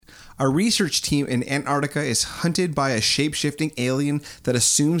A research team in Antarctica is hunted by a shape-shifting alien that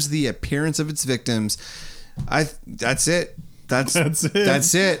assumes the appearance of its victims. That's it. That's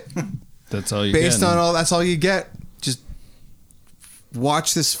it. That's all you get. Based on all, that's all you get. Just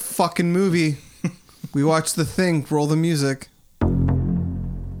watch this fucking movie. We watched The Thing. Roll the music.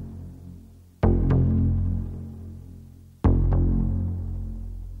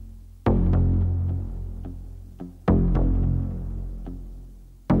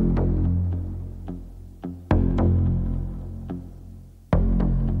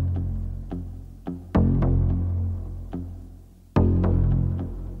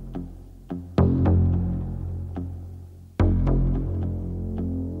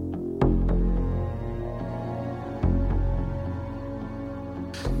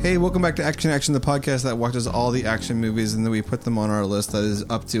 Hey, welcome back to Action Action, the podcast that watches all the action movies and then we put them on our list that is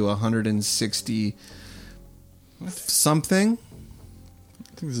up to 160 something.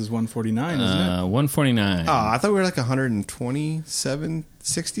 I think this is 149, isn't it? 149. Oh, I thought we were like 127,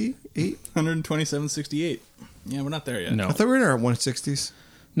 68? 127.68. Yeah, we're not there yet. No. I thought we were in our 160s.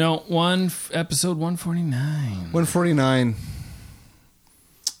 No, episode 149. 149.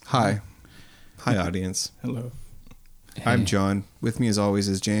 Hi. Hi, audience. Hello. Hey. I'm John. With me, as always,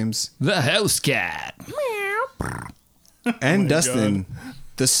 is James. The house cat. And Dustin,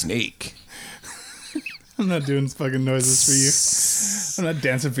 the snake. I'm not doing fucking noises for you. I'm not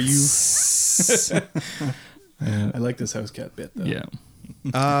dancing for you. I like this house cat bit, though. Yeah.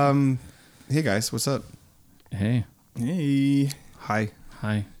 Hey, guys. What's up? Hey. Hey. Hi.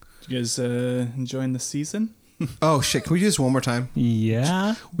 Hi. Did you guys enjoying the season? Oh, shit. Can we do this one more time?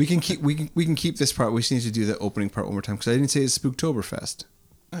 Yeah. We can keep this part. We just need to do the opening part one more time because I didn't say it's Spooktoberfest.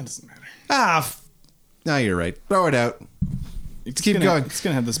 That doesn't matter. No, you're right. Throw it out. It's keep going. It's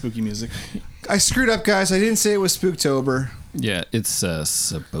going to have the spooky music. I screwed up, guys. I didn't say it was Spooktober. Yeah, it's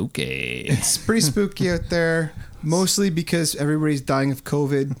spooky. It's pretty spooky out there, mostly because everybody's dying of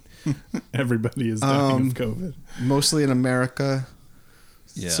COVID. Everybody is dying of COVID. Mostly in America.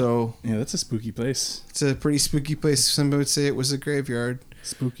 Yeah. So yeah, that's a spooky place. It's a pretty spooky place. Some would say it was a graveyard.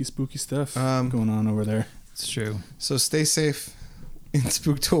 Spooky stuff going on over there. It's true. So stay safe in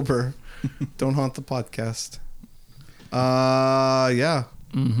Spooktober. Don't haunt the podcast. Yeah.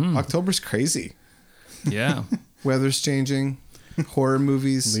 Mm-hmm. October's crazy. Yeah. Weather's changing. Horror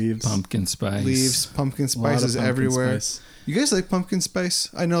movies. Leaves. Pumpkin spice. Leaves. Pumpkin spice is everywhere. Spice. You guys like pumpkin spice?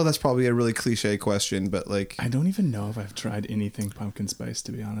 I know that's probably a really cliche question, but like... I don't even know if I've tried anything pumpkin spice,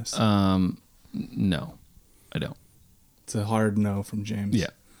 to be honest. No, I don't. It's a hard no from James. Yeah.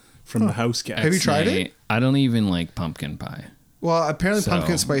 From the house cat. Have you tried it? I don't even like pumpkin pie. Well, apparently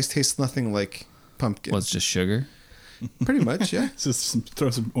pumpkin spice tastes nothing like pumpkin. Well, it's just sugar? Pretty much, yeah. Throw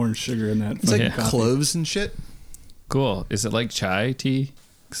some orange sugar in that. It's like coffee. cloves and shit. Cool. Is it like chai tea?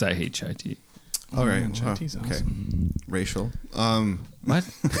 Because I hate chai tea. All right. Man, chai tea's okay. awesome. Racial. What?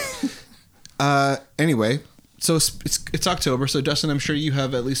 Anyway, so it's October. So Dustin, I'm sure you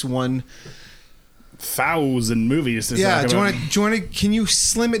have at least one. 1,000 movies to Yeah. talk Do about. you want to? Can you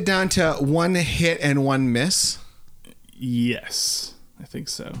slim it down to one hit and one miss? Yes, I think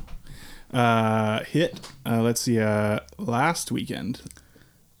so. Hit. Let's see. Last weekend,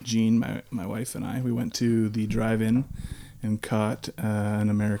 Jean, my wife, and I, we went to the drive-in and caught An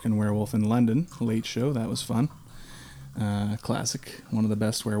American Werewolf in London. Late show. That was fun. Classic. One of the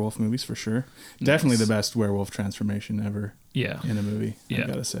best werewolf movies for sure. Nice. Definitely the best werewolf transformation ever. Yeah. In a movie. Yeah. I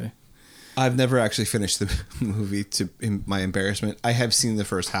gotta say. I've never actually finished the movie. In my embarrassment, I have seen the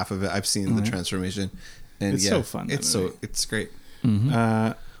first half of it. I've seen the transformation, and it's so fun. It's great.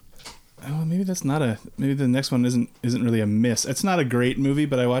 Mm-hmm. Maybe that's not a. Maybe the next one isn't really a miss. It's not a great movie,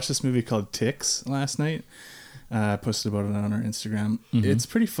 but I watched this movie called Ticks last night. Posted about it on our Instagram. Mm-hmm. It's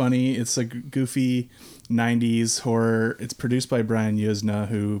pretty funny. It's a goofy 90s horror. It's produced by Brian Yuzna,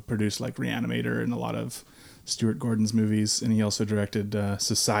 who produced like Reanimator and a lot of Stuart Gordon's movies, and he also directed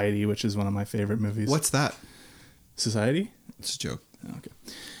Society, which is one of my favorite movies. What's that? Society? It's a joke. Okay.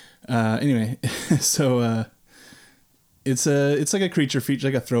 Anyway, so it's like a creature feature,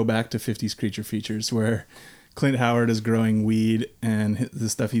 like a throwback to 50s creature features, where Clint Howard is growing weed, and the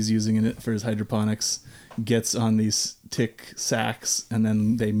stuff he's using in it for his hydroponics gets on these tick sacks, and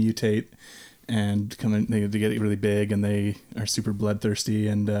then they mutate and come in. They get really big, and they are super bloodthirsty,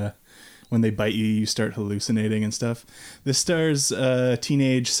 and when they bite you, you start hallucinating and stuff. This stars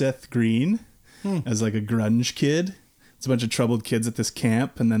teenage Seth Green as like a grunge kid. It's a bunch of troubled kids at this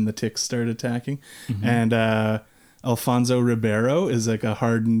camp, and then the ticks start attacking. Mm-hmm. And Alfonso Ribeiro is like a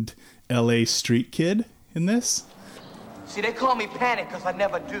hardened LA street kid in this. See, they call me Panic because I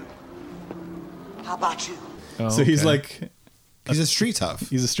never do. How about you? So he's like He's a street tough.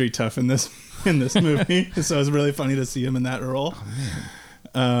 He's a street tough in this movie. So it was really funny to see him in that role.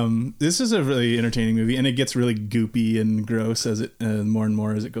 Oh, man. This is a really entertaining movie, and it gets really goopy and gross as it more and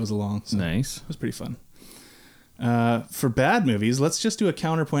more as it goes along. So Nice. it was pretty fun. For bad movies, let's just do a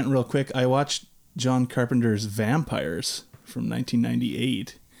counterpoint real quick. I watched John Carpenter's Vampires from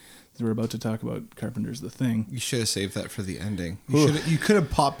 1998. We're about to talk about Carpenter's The Thing. You should have saved that for the ending. You could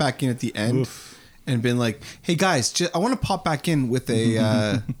have popped back in at the end and been like, "Hey guys, I want to pop back in with a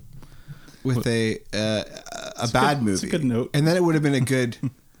bad movie." It's a good note. And then it would have been a good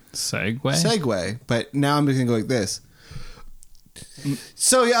Segue. But now I'm just gonna go like this.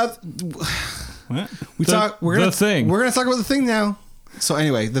 So yeah, What? we're gonna Thing. We're gonna talk about The Thing now. So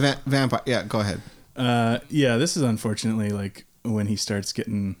anyway, the vampire. Yeah, go ahead. Yeah, this is unfortunately like when he starts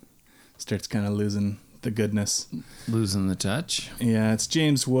kind of losing the goodness. Losing the touch. Yeah, it's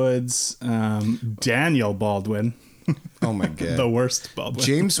James Woods, Daniel Baldwin. Oh my god, The worst Baldwin.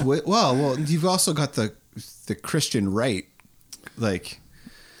 James Wood. Well, you've also got the Christian right, like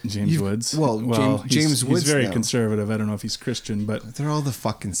James Woods. James Woods. He's very now. conservative. I don't know if he's Christian, but They're all the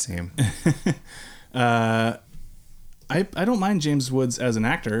fucking same. I don't mind James Woods as an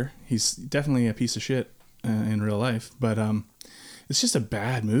actor. He's definitely a piece of shit in real life, but it's just a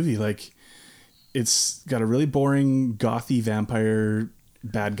bad movie. Like, it's got a really boring gothy vampire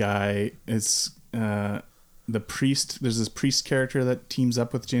bad guy. It's the priest. There's this priest character that teams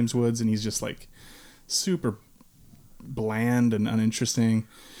up with James Woods, and he's just like super bland and uninteresting.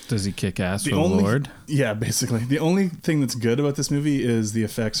 Does he kick ass for the Lord? Yeah, basically. The only thing that's good about this movie is the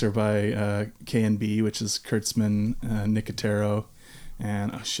effects are by K&B, which is Kurtzman, Nicotero,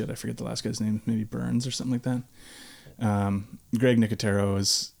 and I forget the last guy's name. Maybe Burns or something like that. Greg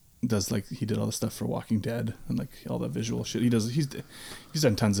Nicotero he did all the stuff for Walking Dead and like all the visual shit. He's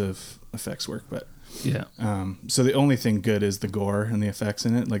done tons of effects work, but Yeah. so the only thing good is the gore and the effects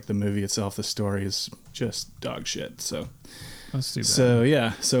in it. Like the movie itself, the story is just dog shit. So Let's do that. so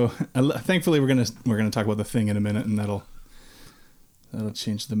yeah, thankfully we're gonna talk about The Thing in a minute, and that'll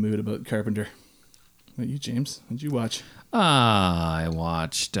change the mood about Carpenter. What you, James? What'd you watch? I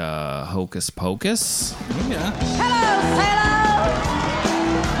watched Hocus Pocus. Oh, yeah. Hello, sailor!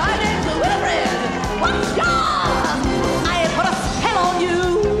 My name's Wilfred! What's yours? I put a spell on you,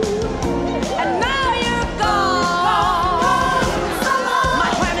 and now you're gone!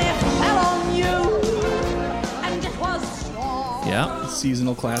 My honey fell on you, and it was strong. Yeah.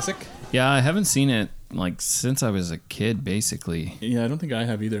 Seasonal classic. Yeah, I haven't seen it like since I was a kid, basically. Yeah, I don't think I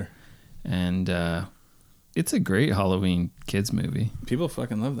have either. And it's a great Halloween kids movie. People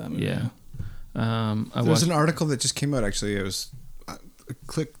fucking love that movie. Yeah. I There's watched. an article that just came out. Actually, it was I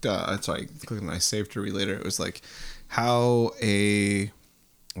clicked and I saved to read later. It was like how a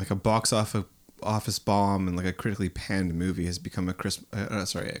box office bomb and like a critically panned movie has become a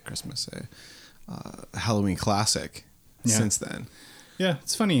Halloween classic since then. Yeah,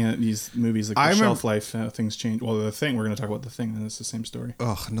 it's funny these movies, like I the remember- shelf life, how things change. Well, The Thing, we're going to talk about The Thing, and it's the same story.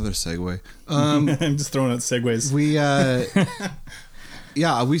 Oh, another segue. I'm just throwing out segues. We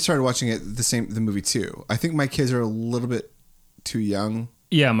started watching the movie too. I think my kids are a little bit too young.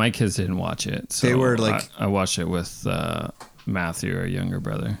 Yeah, my kids didn't watch it. So They were like- I watched it with Matthew, our younger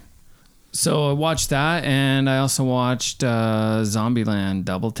brother. So I watched that, and I also watched Zombieland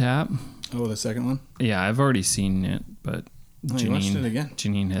Double Tap. Oh, the second one? Yeah, I've already seen it, but Oh, you watched it again?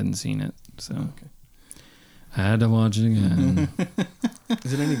 Janine hadn't seen it, so Okay. I had to watch it again.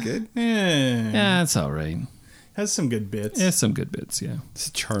 Is it any good? Yeah, it's all right. Has some good bits. It's some good bits, yeah.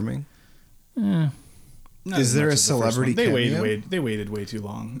 It's charming. Yeah. Not Is as there much a as the first celebrity one. They cameo? waited way too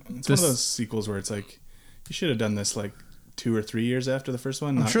long. It's This- one of those sequels where it's like, you should have done this like 2 or 3 years after the first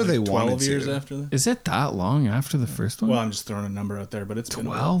one. I'm not sure like they 12 wanted years to. after that. Is it that long after the first one? Well, I'm just throwing a number out there, but it's been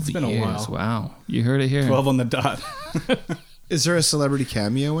 12 it's been years. a while. Wow. You heard it here. 12 on the dot. Is there a celebrity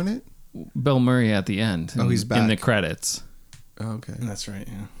cameo in it? Bill Murray at the end. Oh, he's in the back. credits. Oh, okay. That's right,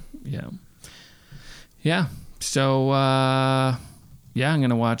 yeah. Yeah. Yeah. So, I'm going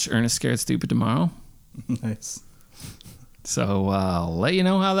to watch Ernest Scared Stupid tomorrow. Nice. So, I'll let you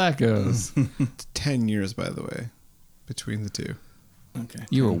know how that goes. 10 years, by the way, between the two. Okay.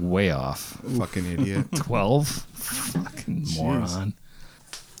 You were way off. Fucking idiot. 12? Fucking moron.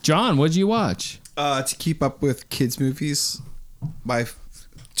 John, what'd you watch? To keep up with kids' movies, my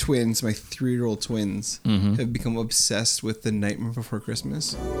twins, my 3-year-old twins, have become obsessed with The Nightmare Before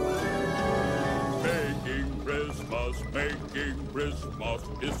Christmas. Making Christmas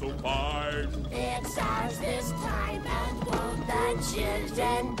is so fine. It's ours this time, and won't the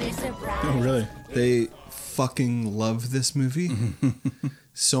children be surprised? Oh, really? They fucking love this movie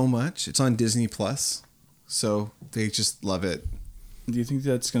so much. It's on Disney Plus, so they just love it. Do you think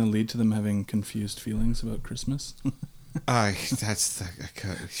that's going to lead to them having confused feelings about Christmas?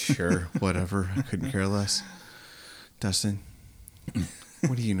 Sure, whatever. I couldn't care less. Dustin,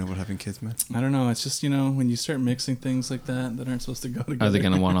 what do you know about having kids, man? I don't know. It's just, when you start mixing things like that aren't supposed to go together. Are they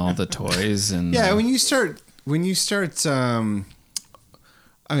going to want all the toys? And Yeah, when you start, this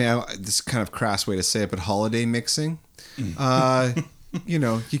kind of crass way to say it, but holiday mixing, you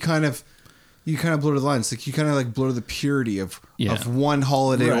kind of blur the lines. Like you kind of like blur the purity of one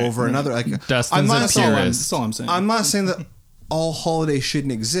holiday Right, over right. another. Like Dustin's a purist. That's all I'm saying. I'm not saying that all holidays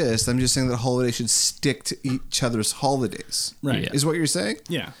shouldn't exist. I'm just saying that holidays should stick to each other's holidays. Right. Yeah. Is what you're saying?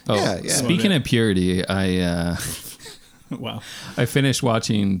 Yeah. Oh, Yeah. Speaking of purity, I Wow. I finished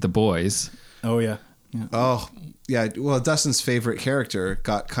watching The Boys. Oh, yeah. Yeah. Oh, yeah. Well, Dustin's favorite character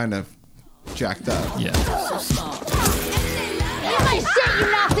got kind of jacked up. Yeah. You may sit, you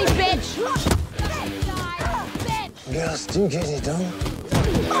nasty bitch! Girls do get it done.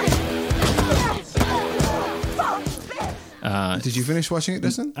 Did you finish watching it,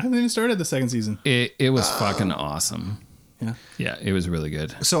 Dustin? I haven't even started the second season. It was fucking awesome. Yeah. Yeah, it was really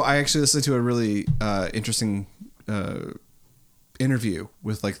good. So I actually listened to a really interesting interview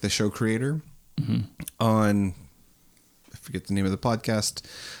with like the show creator on, I forget the name of the podcast,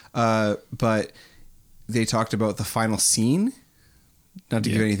 but they talked about the final scene. Not to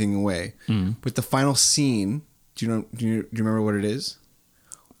give anything away, but the final scene. Do you remember what it is?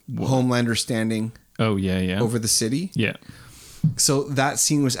 Homelander standing Oh, yeah. over the city. Yeah. So that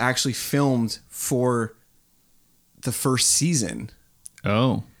scene was actually filmed for the first season,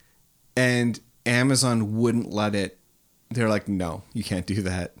 Oh. and Amazon wouldn't let it. They're like, no, you can't do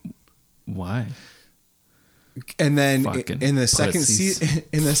that. Why? And then Fucking in the second pussies.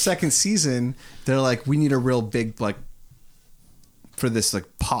 in the second season, they're like, we need a real big like for this like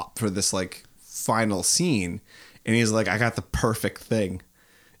pop for this like final scene, and he's like, I got the perfect thing,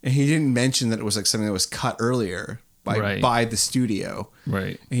 and he didn't mention that it was like something that was cut earlier by the studio,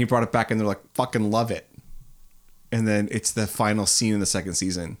 Right. and he brought it back, and they're like, fucking love it, and then it's the final scene in the second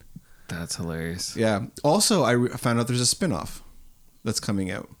season. That's hilarious. Yeah. Also, I found out there's a spinoff that's coming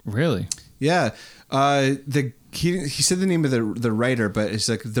out. Really? Yeah, he said the name of the writer, but it's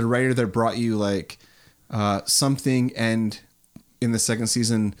like the writer that brought you like something, and in the second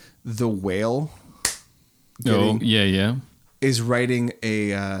season, The Whale. Oh, yeah. Is writing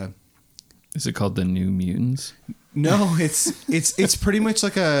a. Is it called The New Mutants? No, it's pretty much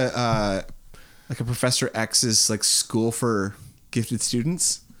like a Professor X's like school for gifted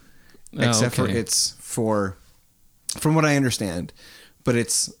students, except for okay. it's for, from what I understand, but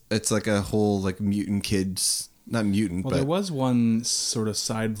it's like a whole like mutant kids, not mutant, Well, but there was one sort of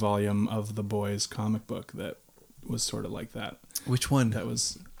side volume of the Boys comic book that was sort of like that. which one? That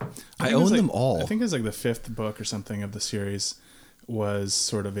was. I think it was own like- them all. I think it was like the fifth book or something of the series was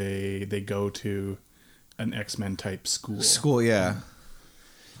sort of they go to an X-Men type school. Yeah.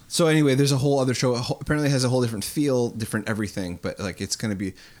 So anyway, there's a whole other show. Apparently, it has a whole different feel, different everything. But like, it's gonna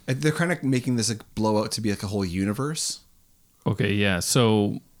be. They're kind of making this like blow out to be like a whole universe. Okay, yeah.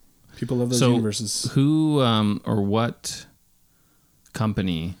 So People love those universes. who or what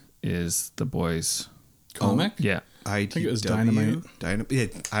company is The Boys? Comic? Yeah. I think it was Dynamite. Yeah,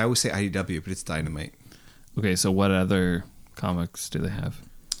 I always say IDW, but it's Dynamite. Okay, so what other comics do they have?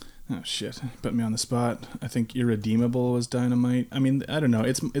 Oh shit! Put me on the spot. I think Irredeemable was Dynamite. I mean, I don't know.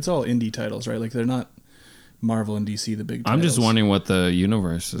 It's all indie titles, right? Like they're not Marvel and DC, the big titles. I'm just wondering what the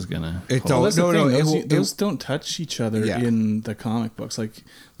universe is gonna. It hold. don't- Well, that's No, the no, thing. it Those, will- those don't touch each other Yeah. in the comic books. Like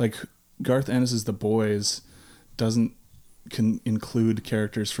Garth Ennis's The Boys doesn't include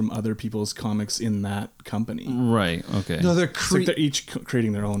characters from other people's comics in that company. Right. Okay. No, they're It's like they're each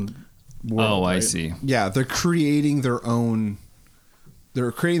creating their own world. oh, I right? see. yeah, they're creating their own.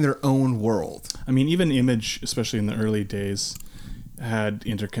 They're creating their own world. I mean, even Image, especially in the early days, had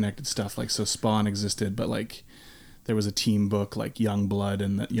interconnected stuff. Like, so Spawn existed, but like there was a team book like Youngblood,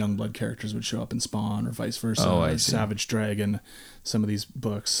 and that Youngblood characters would show up in Spawn, or vice versa. Oh, I or see. Savage Dragon. Some of these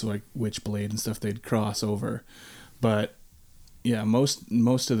books, like Witchblade and stuff, they'd cross over. But yeah,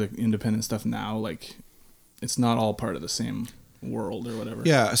 most of the independent stuff now, like, it's not all part of the same world or whatever.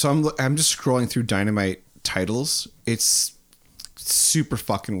 Yeah, so I'm just scrolling through Dynamite titles. It's super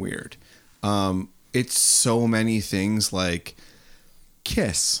fucking weird. It's so many things like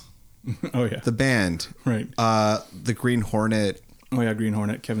Kiss, Oh yeah. the band, Right. the Green Hornet, Oh yeah, Green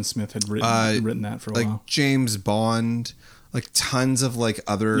Hornet. Kevin Smith had written that for a like while. James Bond, like tons of like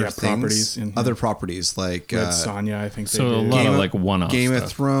other Yeah, things, properties in here. other properties like Red Sonja, I think. So they a did. lot of like one-off Game stuff.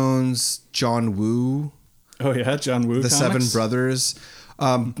 of Thrones, John Woo, Oh yeah, John Woo. the comics? Seven Brothers.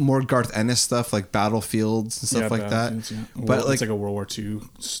 More Garth Ennis stuff like Battlefields and stuff like that. Battlefields, yeah. But It's like a World War II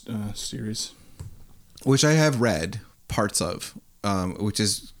series. which I have read parts of, which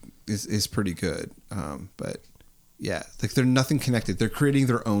is pretty good. But yeah, like they're nothing connected. They're creating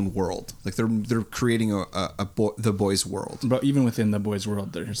their own world. Like they're creating the boys' world. But even within the boys'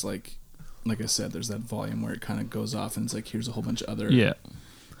 world, there's like I said, there's that volume where it kind of goes off and it's like, here's a whole bunch of other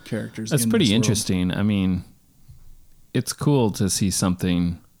characters. That's in pretty this world. interesting. I mean, it's cool to see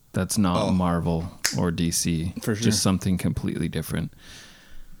something that's not Marvel or DC. For sure. Just something completely different.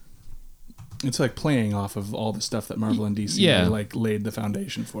 It's like playing off of all the stuff that Marvel and DC like laid the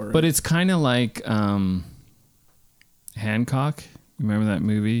foundation for. Right? But it's kind of like Hancock. Remember that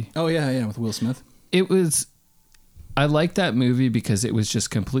movie? Oh yeah, with Will Smith. I liked that movie because it was just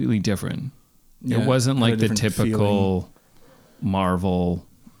completely different. Yeah, it wasn't had a like the different typical Marvel,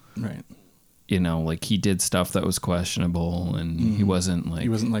 right? Like he did stuff that was questionable, and he wasn't like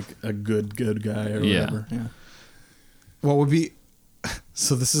a good guy or whatever. Yeah. What would be?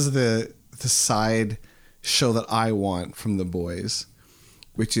 So this is the side show that I want from The Boys,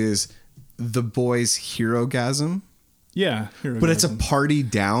 which is The Boys Herogasm. Yeah, but it's a party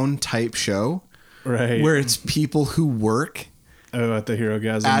down type show. Right. Where it's people who work at the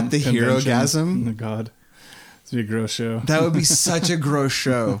Herogasm. At the convention. Herogasm. Oh, God. It's a gross show. That would be such a gross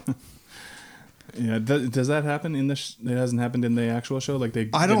show. Yeah. Does that happen in it hasn't happened in the actual show? Like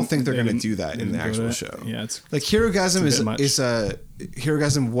I don't think they're going to do that in the actual show. Yeah. It's like Herogasm it's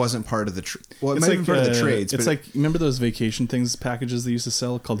Herogasm wasn't part of the well, it might have been part of the trades. It's like, remember those vacation things packages they used to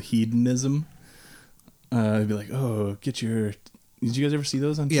sell called hedonism? They'd be like, oh, did you guys ever see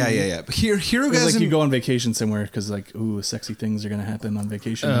those on TV? Yeah. But Herogasm, it's like you go on vacation somewhere because like, ooh, sexy things are gonna happen on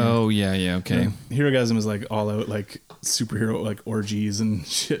vacation. Oh yeah, okay. Herogasm is like all out like superhero like orgies and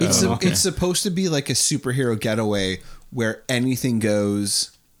shit. It's supposed to be like a superhero getaway where anything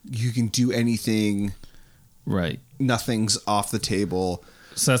goes. You can do anything. Right. Nothing's off the table.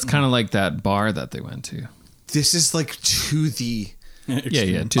 So that's kind of like that bar that they went to. This is like to the to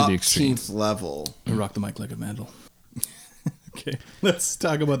the extreme level. I rock the mic like a mandel. Okay, let's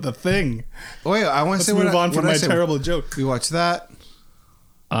talk about The Thing. Oh yeah, I want to say move on from my terrible joke. We watched that.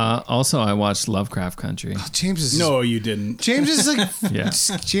 Also, I watched Lovecraft Country. Oh, James is no, you didn't. James is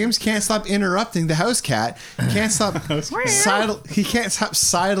like James can't stop interrupting the house cat. Can't stop He can't stop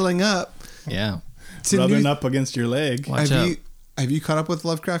sidling up. Yeah, rubbing up against your leg. Have you caught up with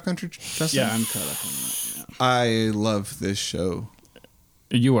Lovecraft Country, Justin? Yeah, I'm caught up on that. Yeah. I love this show.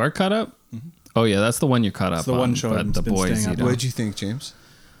 You are caught up? Mm-hmm. Oh yeah, that's the one you're caught up on. The one show but The Boys. What did you think, James?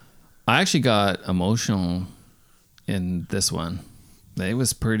 I actually got emotional in this one. It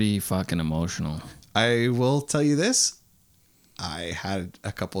was pretty fucking emotional. I will tell you this. I had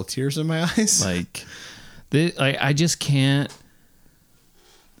a couple of tears in my eyes. I just can't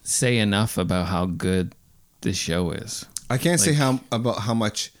say enough about how good this show is. I can't say how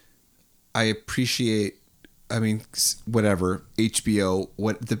much I appreciate. I mean, whatever, HBO,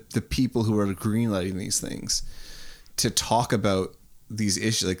 what the people who are greenlighting these things to talk about these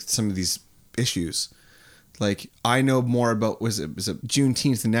issues, like some of these issues. Like I know more about was it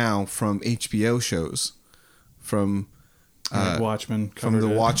Juneteenth now from HBO shows, from Watchmen, from The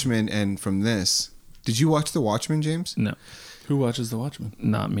Watchmen, and from this. Did you watch The Watchmen, James? No. Who watches The Watchmen?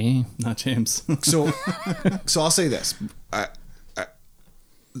 Not me. Not James. So I'll say this.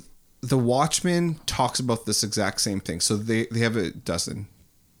 The Watchmen talks about this exact same thing. So they have a Dustin.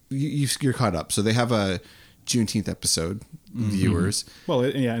 You're caught up. So they have a Juneteenth episode, viewers. Well,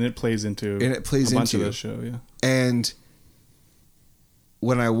 and it plays into a bunch of the show, yeah. And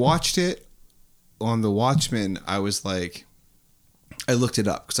when I watched it on The Watchmen, I was like, I looked it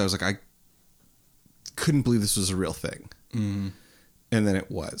up because I was like, I couldn't believe this was a real thing, and then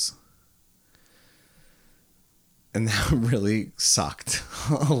it was. And that really sucked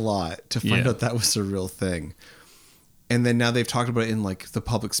a lot to find out that was a real thing. And then now they've talked about it in like the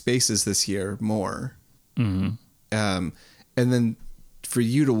public spaces this year more. Mm-hmm. And then for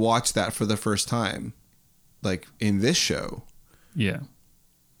you to watch that for the first time, like in this show,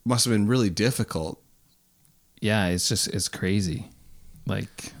 must have been really difficult. Yeah, it's crazy.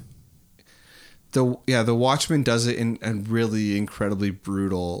 Like the Watchmen does it in a really incredibly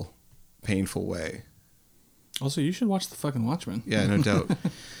brutal, painful way. Also, you should watch the fucking Watchmen. Yeah, no doubt.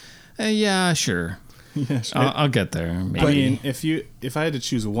 Yeah, sure. Yeah, sure. I'll get there. Maybe. I mean, if I had to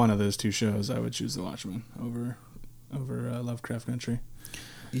choose one of those two shows, I would choose The Watchmen over Lovecraft Country.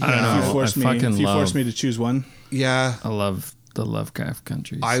 Yeah. I don't know. If you force me to choose one, yeah, I love the Lovecraft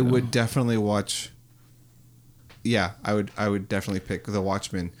Country. I would definitely watch. Yeah, I would definitely pick The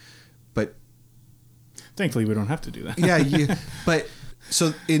Watchmen, but thankfully we don't have to do that. yeah, but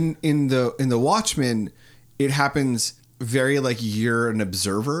So in the Watchmen, it happens very like you're an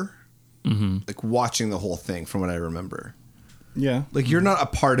observer, like watching the whole thing. From what I remember, Yeah. like you're not a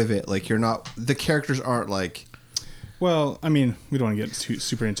part of it. Like you're not. The characters aren't like. Well, I mean, we don't want to get too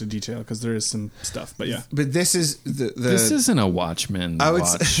super into detail because there is some stuff, but yeah. But this is This isn't a Watchmen would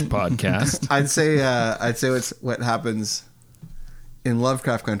watch say- podcast. I'd say what happens in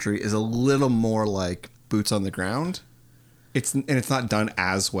Lovecraft Country is a little more like boots on the ground. It's not done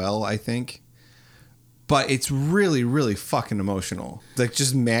as well, I think. But it's really, really fucking emotional. Like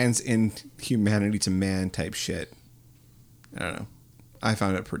just man's inhumanity to man type shit. I don't know. I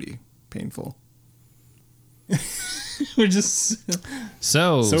found it pretty painful. We're just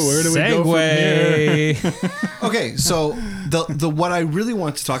So where do we go from segue. Okay, so the what I really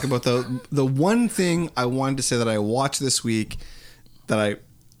want to talk about the one thing I wanted to say that I watched this week that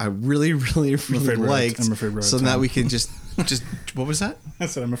I really really really liked. I'm afraid we're out so of that time. we can just what was that? I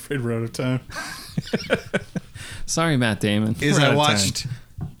said I'm afraid we're out of time. Sorry, Matt Damon. Is We're out I of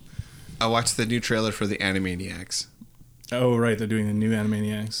time. watched the new trailer for the Animaniacs. Oh right, they're doing the new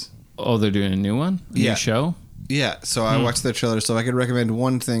Animaniacs. Oh, they're doing a new one? Yeah. New show? Yeah, so I watched the trailer. So if I could recommend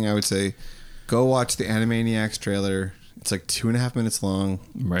one thing, I would say go watch the Animaniacs trailer. It's like 2.5 minutes long.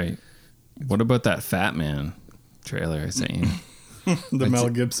 Right. What about that Fat Man trailer I sent you? The Mel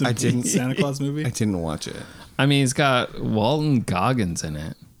Gibson I didn't- Santa Claus movie. I didn't watch it. I mean, it's got Walton Goggins in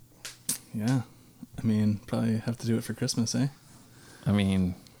it. Yeah. I mean, probably have to do it for Christmas, eh? I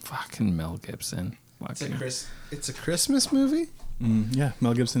mean, fucking Mel Gibson. It's a Christmas movie? Yeah,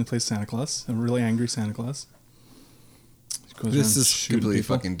 Mel Gibson plays Santa Claus, a really angry Santa Claus. Goes This around is shooting completely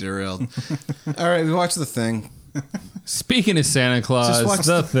people. fucking derailed. All right, we watched The Thing. Speaking of Santa Claus, Just watch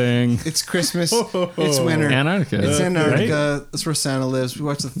the thing. It's Christmas. It's winter. Antarctica. It's Right? Antarctica. That's where Santa lives. We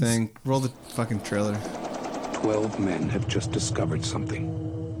watched The Thing. Roll the fucking trailer. 12 men have just discovered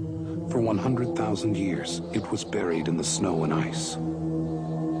something. For 100,000 years, it was buried in the snow and ice.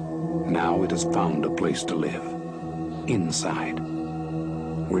 Now it has found a place to live. Inside.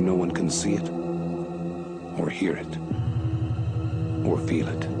 Where no one can see it, or hear it, or feel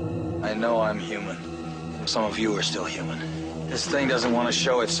it. I know I'm human. Some of you are still human. This thing doesn't want to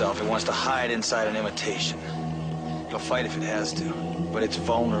show itself. It wants to hide inside an imitation. It'll fight if it has to, but it's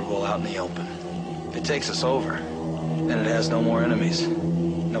vulnerable out in the open. If it takes us over, then it has no more enemies.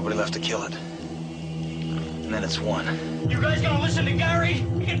 Nobody left to kill it. And then it's won. You guys gonna listen to Gary?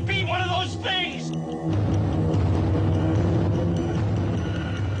 He can beat one of those things!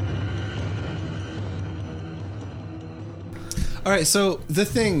 All right, so The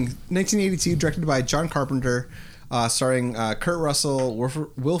Thing, 1982, directed by John Carpenter, starring Kurt Russell,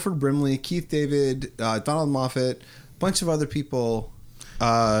 Wilford Brimley, Keith David, Donald Moffat, a bunch of other people,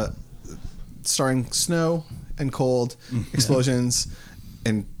 starring snow and cold, explosions,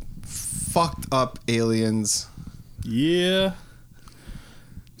 and fucked up aliens. Yeah.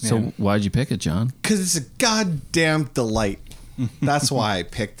 So Man. why'd you pick it, John? Because it's a goddamn delight. That's why I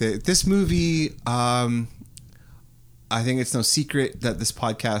picked it. This movie, I think it's no secret that this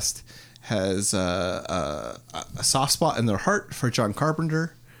podcast has a soft spot in their heart for John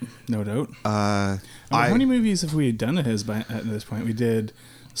Carpenter. No doubt. I- how many movies have we done of his at this point? We did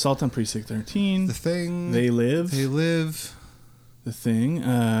Assault on Precinct 13. The Thing. They Live. They Live. The Thing.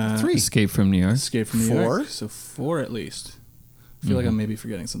 3. Escape from New York. Escape from New 4? York. So 4 at least. I feel like I'm maybe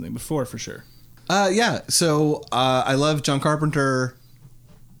forgetting something, but 4 for sure. Yeah. So I love John Carpenter.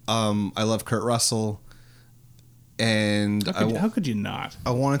 I love Kurt Russell. And How could you not?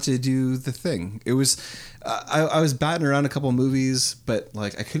 I wanted to do The Thing. It was I was batting around a couple of movies, but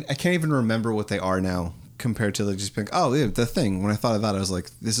like I can't even remember what they are now compared to like just being oh yeah, The Thing. When I thought of that, I was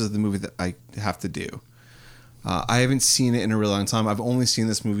like, this is the movie that I have to do. I haven't seen it in a really long time. I've only seen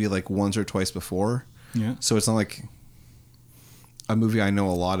this movie like once or twice before. Yeah. So it's not like a movie I know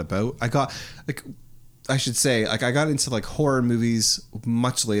a lot about. I got I got into like horror movies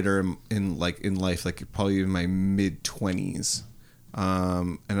much later in life, like probably in my mid 20s.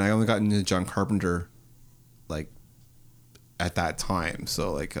 And I only got into John Carpenter like at that time.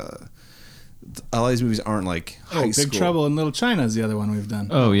 So like a lot of these movies aren't like high Big school. Trouble in Little China is the other one we've done.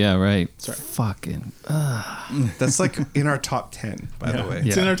 Oh, yeah, right. Sorry. Fucking. That's like in our top 10, by the way.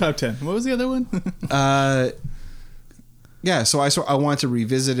 It's Yeah. in our top 10. What was the other one? Yeah, so I wanted to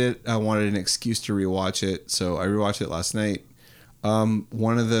revisit it. I wanted an excuse to rewatch it, so I rewatched it last night.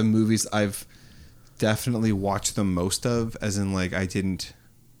 One of the movies I've definitely watched the most of, as in like I didn't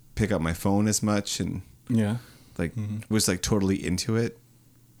pick up my phone as much and Yeah. like was like totally into it.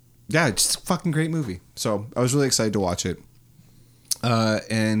 Yeah, just a fucking great movie. So I was really excited to watch it.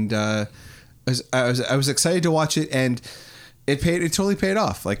 I was excited to watch it, and It totally paid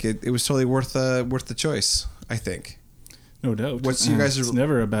off. Like it was totally worth the choice, I think. No doubt. What's you guys? It's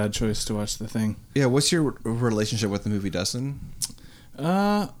never a bad choice to watch The Thing. Yeah, what's your relationship with the movie, Dustin?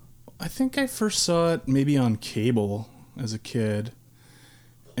 I think I first saw it maybe on cable as a kid,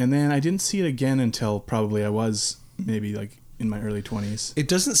 and then I didn't see it again until probably I was maybe like in my early 20s. It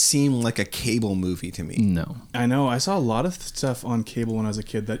doesn't seem like a cable movie to me. No. I know. I saw a lot of stuff on cable when I was a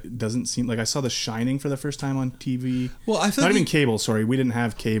kid that doesn't seem like I saw The Shining for the first time on TV. Well, I feel not like even cable. Sorry, we didn't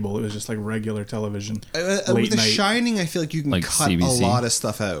have cable. It was just like regular television. With late The night. Shining, I feel like you can Like cut CBC? a lot of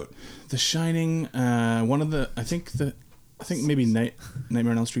stuff out. The Shining. One of the. I think maybe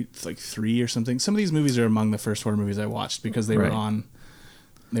Nightmare on Elm Street like 3 or something. Some of these movies are among the first horror movies I watched because they were Right. on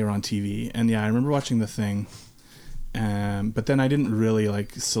TV. And yeah, I remember watching The Thing. But then I didn't really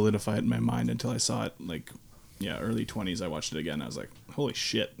like solidify it in my mind until I saw it like early 20s. I watched it again. I was like, holy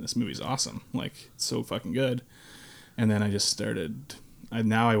shit, this movie's awesome. Like, it's so fucking good. And then I just started.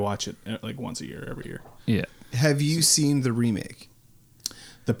 Now I watch it like once a year, every year. Yeah. Have you seen the remake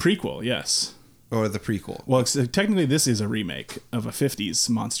The prequel, yes. or the prequel? Well, technically, this is a remake of a 50s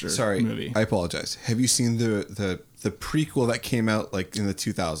monster movie. I apologize. Have you seen the prequel that came out like in the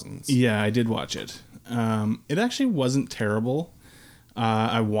 2000s? Yeah, I did watch it. It actually wasn't terrible.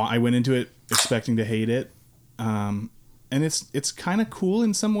 I went into it expecting to hate it, and it's kind of cool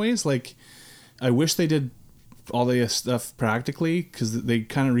in some ways. Like, I wish they did all the stuff practically because they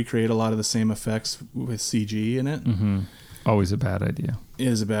kind of recreate a lot of the same effects with CG in it. Mm-hmm. Always a bad idea. It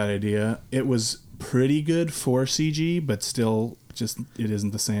is a bad idea. It was pretty good for CG, but still, it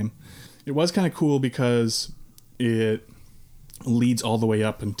isn't the same. It was kind of cool because it leads all the way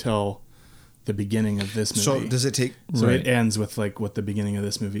up until the beginning of this movie. So does it take? So Right. it ends with like what the beginning of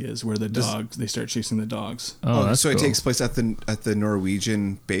this movie is, where they start chasing the dogs. Oh, that's so it cool. takes place at the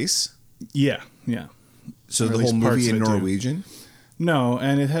Norwegian base. Yeah. So Or at the least whole parts movie in of it do. Norwegian. No,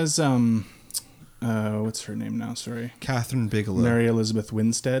 and it has what's her name now? Sorry, Catherine Bigelow. Mary Elizabeth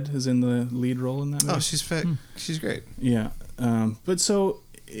Winstead is in the lead role in that movie. Oh, she's great. Yeah, but so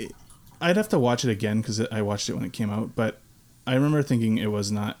I'd have to watch it again because I watched it when it came out. But I remember thinking it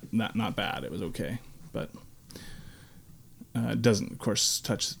was not bad. It was okay, but it doesn't, of course,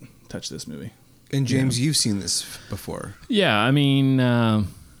 touch this movie. And James, you've seen this before. Yeah, I mean,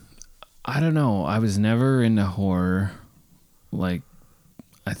 I don't know. I was never into horror. Like,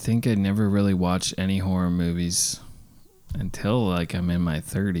 I think I never really watched any horror movies until like I'm in my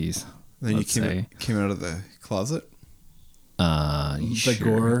 30s. Then let's you say. came out of the closet. The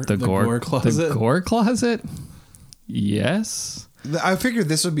gore closet? The gore closet? Yes. I figured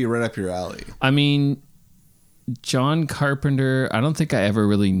this would be right up your alley. I mean, John Carpenter, I don't think I ever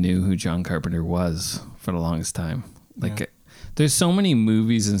really knew who John Carpenter was for the longest time. Like, there's so many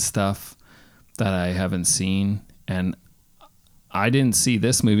movies and stuff that I haven't seen, and I didn't see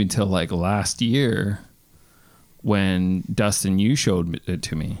this movie until like last year when Dustin, you showed it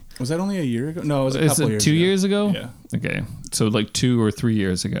to me. Was that only a year ago? No, it was a Is couple it years 2 ago. years ago? Yeah. Okay. So like 2 or 3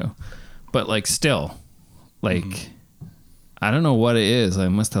 years ago. But like still, like, I don't know what it is. I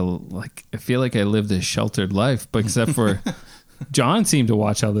must have like, I feel like I lived a sheltered life, but except for John seemed to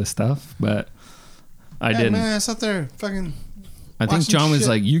watch all this stuff, but I didn't. Man, I sat there fucking. I think watching John was shit.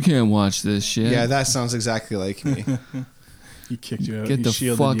 like, you can't watch this shit. Yeah, that sounds exactly like me. He kicked you out. Get He the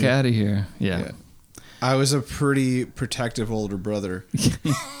shielded fuck you. out of here. Yeah. Yeah. I was a pretty protective older brother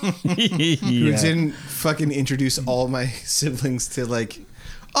who Yeah. didn't fucking introduce all my siblings to like,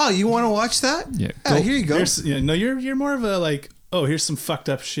 oh, you want to watch that? Yeah. Here you go. You're more of a like, oh, here's some fucked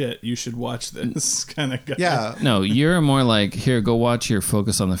up shit. You should watch this kind of guy. Yeah. No, you're more like, here, go watch your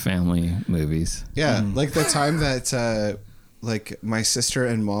Focus on the Family movies. Yeah. Like the time that like my sister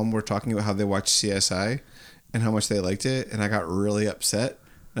and mom were talking about how they watched CSI and how much they liked it. And I got really upset.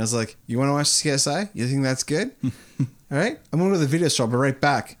 And I was like, you want to watch CSI? You think that's good? All right. I'm going to the video store. I'll be right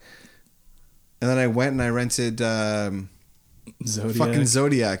back. And then I went and I rented Zodiac. fucking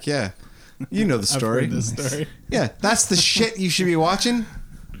Zodiac. Yeah. You know the story. I've heard this story. Yeah. That's the shit you should be watching.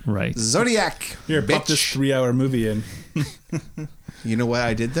 Right. Zodiac. Here, pop this bitch. 3-hour movie in. You know what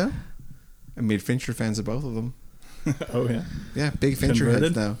I did though? I made Fincher fans of both of them. Oh yeah. Yeah, big Fincher heads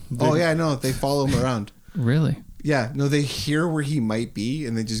Converted? now. Big- Oh yeah, no, they follow him around. Really? Yeah, no, they hear where he might be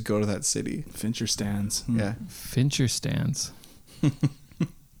and they just go to that city. Fincher stands. Yeah, Fincher stands. cut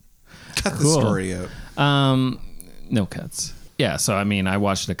the Cool. story out. No cuts. Yeah, so I mean, I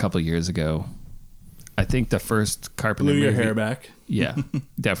watched it a couple years ago. I think the first Carpenter Blew your movie. hair back. Yeah,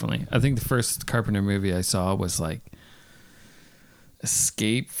 definitely. I think the first Carpenter movie I saw was like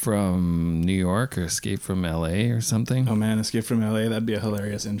Escape from New York or Escape from LA or something. Oh man, Escape from LA. That'd be a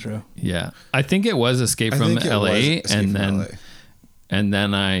hilarious intro. Yeah, I think it was Escape from LA, and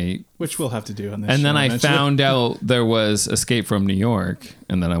then I, which we'll have to do on this. And show then I eventually. found out there was Escape from New York,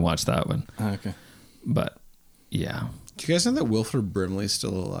 and then I watched that one. Okay. But yeah, do you guys know that Wilford Brimley's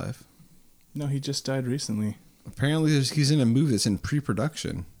still alive? No, he just died recently. Apparently, he's in a movie that's in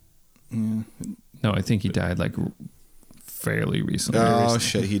pre-production. Yeah. No, I think he died like fairly recently. Oh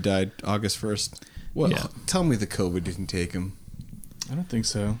shit, he died August 1st. Well, Yeah. Tell me the COVID didn't take him. I don't think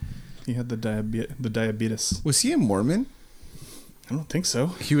so. He had the diabetes. Was he a Mormon? I don't think so.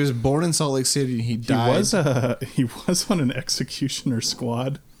 He was born in Salt Lake City and he died. He was on an executioner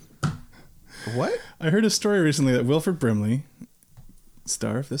squad. What? I heard a story recently that Wilford Brimley,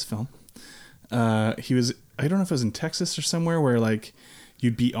 star of this film, he was, I don't know if it was in Texas or somewhere, where like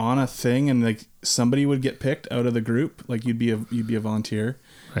you'd be on a thing and like somebody would get picked out of the group, like you'd be a volunteer,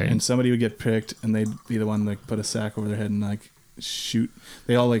 Right. and somebody would get picked and they'd be the one like put a sack over their head and like shoot.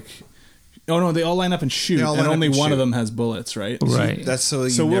 They all like, oh no, they all line up and shoot, They all and line up only and one shoot. of them has bullets, right? Right. That's so you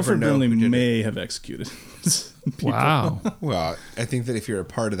So never Wilford know Brimley who did it. may have executed people. Wow. Well, I think that if you're a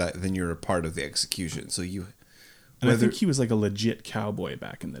part of that, then you're a part of the execution. So you. And I think he was like a legit cowboy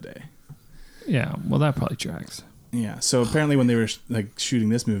back in the day. Yeah. Well, that probably tracks. Yeah. So apparently, when they were like shooting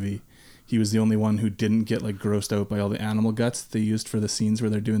this movie, he was the only one who didn't get like grossed out by all the animal guts they used for the scenes where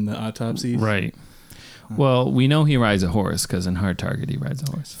they're doing the autopsies. Right. Well, we know he rides a horse because in Hard Target he rides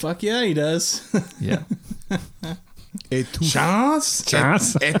a horse. Fuck yeah, he does. Yeah. Chance.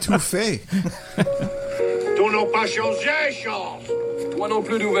 Étouffé. Tu n'as pas changé, Charles. Toi non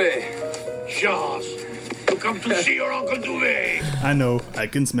plus, Douvet. Charles, you come to see your Uncle Duvet. I know. I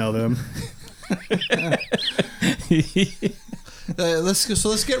can smell them. Let's go. So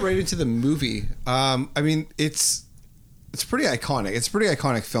let's get right into the movie. I mean, it's pretty iconic. It's a pretty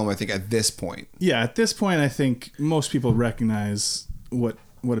iconic film, I think, at this point. Yeah. At this point, I think most people recognize what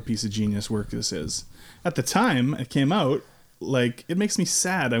a piece of genius work this is. At the time it came out, like it makes me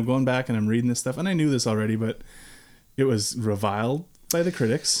sad. I'm going back and I'm reading this stuff, and I knew this already, but it was reviled by the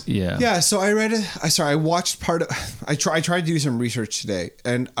critics. Yeah. Yeah, so I read it. I watched part of. I tried to do some research today,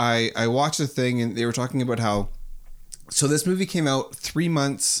 and I watched the thing, and they were talking about how. So this movie came out 3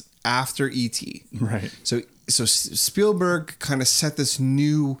 months after E.T. Right. So Spielberg kind of set this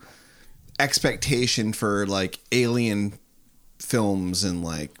new expectation for like alien films and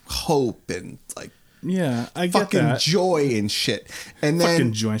like hope and like Yeah, I get fucking that. joy and shit. And then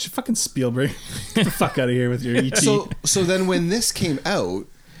Fucking joint. Fucking Spielberg. Get the fuck out of here with your ET. So then when this came out,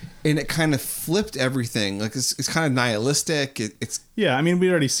 and it kind of flipped everything. Like it's kind of nihilistic. It's yeah, I mean, we'd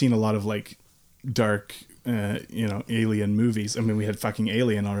already seen a lot of like dark, alien movies. I mean, we had fucking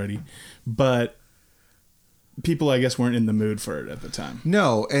Alien already, but people, I guess, weren't in the mood for it at the time.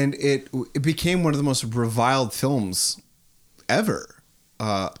 no, and it became one of the most reviled films ever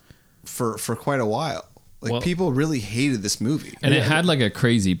for quite a while. Like Well- people really hated this movie. And it had like a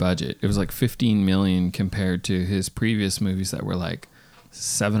crazy budget. It was like 15 million compared to his previous movies that were like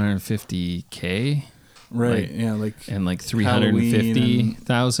 750K. Right. Like- yeah, like And like Halloween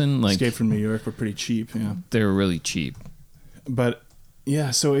 350,000. Like Escape from New York were pretty cheap. Yeah, they were really cheap. but.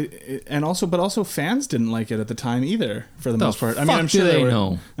 Yeah, so but also fans didn't like it at the time either. For the most part, I mean, I'm fuck do sure they were.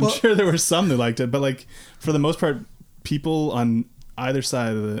 know? I'm sure there were some that liked it, but like for the most part, people on either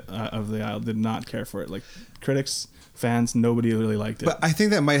side of the aisle did not care for it. Like critics, fans, nobody really liked it. But I think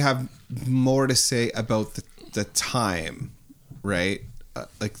that might have more to say about the time, right?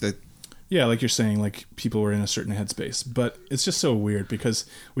 Yeah, like you're saying, like people were in a certain headspace, but it's just so weird because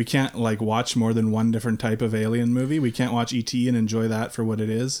we can't like watch more than one different type of alien movie. We can't watch E.T. and enjoy that for what it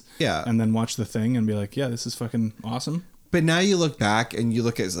is. Yeah. And then watch The Thing and be like, yeah, this is fucking awesome. But now you look back and you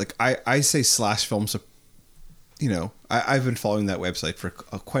look at like I say slash films. I've been following that website for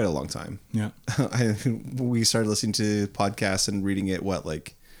quite a long time. Yeah. We started listening to podcasts and reading it.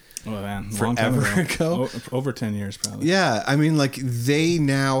 Oh man, a long time Forever ago? Over 10 years probably. Yeah, I mean, like they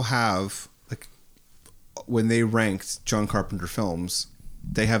now have like when they ranked John Carpenter films,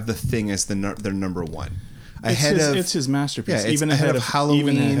 they have The Thing as their number one, It's his masterpiece. Yeah, it's even ahead ahead of Halloween.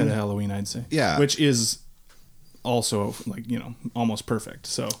 Even ahead of Halloween, I'd say. Yeah. Which is also like almost perfect.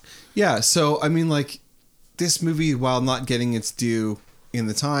 So Yeah, so I mean, like this movie, while not getting its due in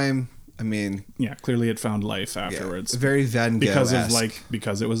the time, I mean, yeah, clearly it found life yeah, afterwards. very Van Gogh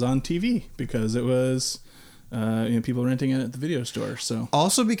because it was on TV, because it was people renting it at the video store. So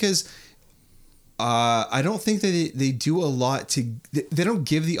also because I don't think that they do a lot they don't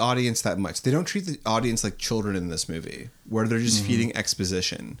give the audience that much. They don't treat the audience like children in this movie, where they're just feeding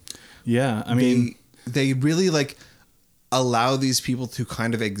exposition. yeah, I mean, they really like allow these people to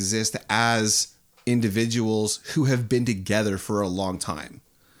kind of exist as individuals who have been together for a long time.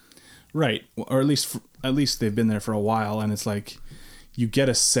 Right. Or at least they've been there for a while, and it's like you get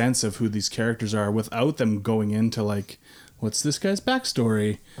a sense of who these characters are without them going into like, what's this guy's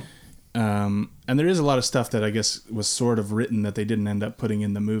backstory? And there is a lot of stuff that I guess was sort of written that they didn't end up putting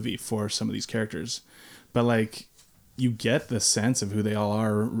in the movie for some of these characters. But like, you get the sense of who they all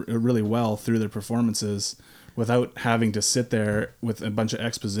are really well through their performances without having to sit there with a bunch of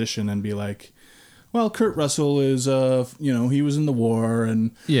exposition and be like, well, Kurt Russell is, he was in the war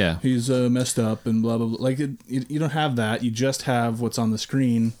and he's messed up and blah, blah, blah. Like, you don't have that. You just have what's on the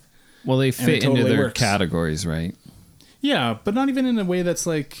screen. Well, they fit into their categories, right? Yeah, but not even in a way that's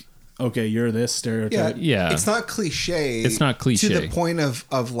like, okay, you're this stereotype. Yeah. It's not cliche. It's not cliche. To the point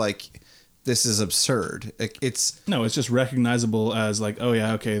of like, this is absurd. It's just recognizable as like, oh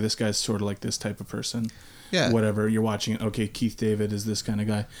yeah, okay, this guy's sort of like this type of person. Yeah. Whatever, you're watching it. Okay, Keith David is this kind of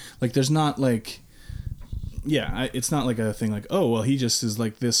guy. Like, there's not like... Yeah, it's not like a thing like, oh, well, he just is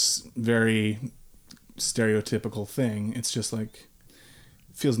like this very stereotypical thing. It's just like,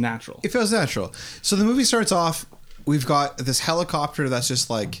 it feels natural. It feels natural. So the movie starts off, we've got this helicopter that's just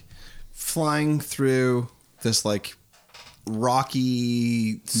like flying through this like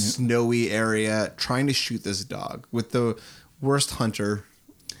rocky, snowy area, trying to shoot this dog with the worst hunter.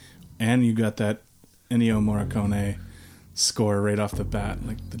 And you got that Ennio Morricone score right off the bat,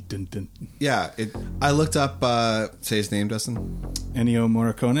 like the dun dun. Yeah, I looked up. Say his name, Dustin. Ennio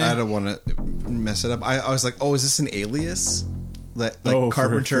Morricone. I don't want to mess it up. I was like, oh, is this an alias? Like For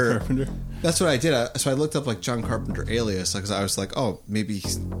Carpenter. Carpenter. That's what I did. So I looked up like John Carpenter alias because I was like, oh, maybe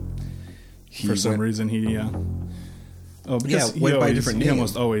he for some reason he. Oh, because went by a different name. He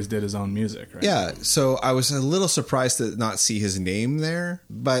almost always did his own music, right? Yeah, so I was a little surprised to not see his name there,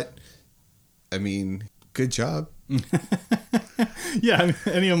 but I mean, good job. Yeah, I mean,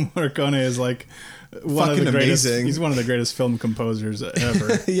 Ennio Morricone is like one of the greatest. Amazing. He's one of the greatest film composers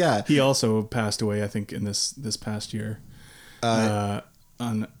ever. Yeah, he also passed away, I think, in this past year. But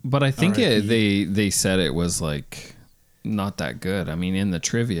I think they said it was like not that good. I mean, in the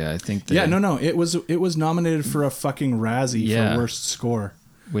trivia, I think. No, it was nominated for a fucking Razzie for worst score,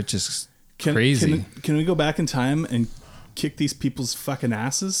 which is crazy. Can we go back in time and kick these people's fucking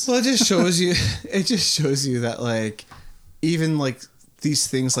asses? Well, it just shows you. It just shows you that like even like these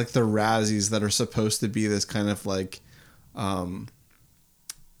things like the Razzies that are supposed to be this kind of like, we're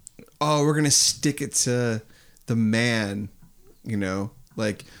gonna stick it to the man,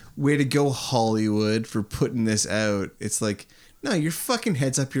 like way to go Hollywood for putting this out. It's like, no, your fucking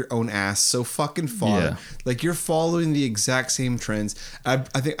head's up your own ass so fucking far. Yeah. Like you're following the exact same trends. I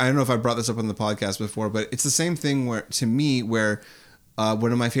don't know if I brought this up on the podcast before, but it's the same thing where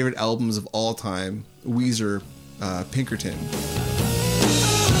one of my favorite albums of all time, Weezer, Pinkerton.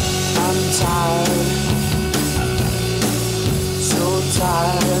 I'm tired, so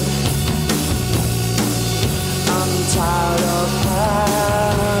tired. I'm tired of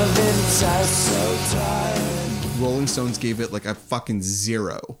having sex, so tired. Rolling Stones gave it like a fucking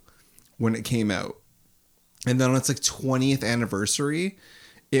 0 when it came out. And then on its like 20th anniversary,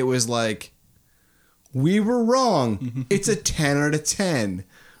 it was like, we were wrong. It's a 10 out of 10.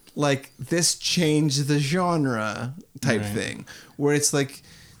 Like, this changed the genre type thing. Where it's like,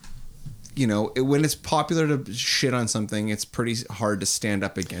 when it's popular to shit on something, it's pretty hard to stand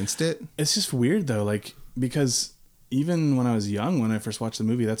up against it. It's just weird though, like, because even when I was young, when I first watched the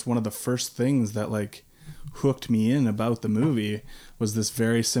movie, that's one of the first things that like hooked me in about the movie was this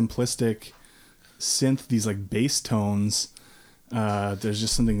very simplistic synth, these like bass tones. There's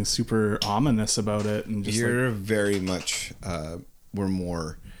just something super ominous about it, and just you're very much were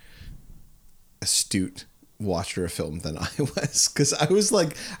more astute watcher of film than I was, because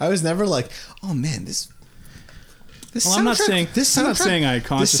I was never like, oh man, this well, I'm not saying I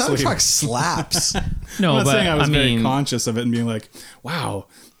consciously this soundtrack slaps. No, I'm not but saying I was very conscious of it and being like, wow,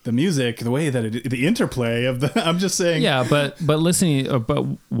 the music, the way that the interplay of the. I'm just saying. Yeah, but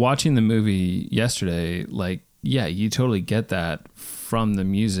watching the movie yesterday, like, yeah, you totally get that from the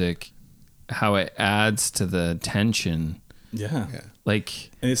music, how it adds to the tension. Yeah.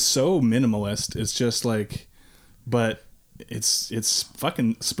 Like, and it's so minimalist. It's just like, but it's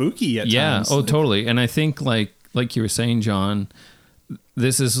fucking spooky at times. Oh, totally. And I think like you were saying, John,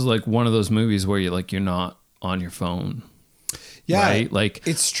 this is like one of those movies where you're not on your phone. Yeah, right? Like,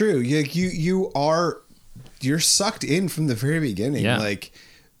 it's true. You're sucked in from the very beginning. Yeah. Like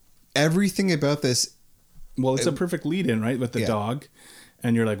everything about this. Well, it's a perfect lead in, right, with the dog.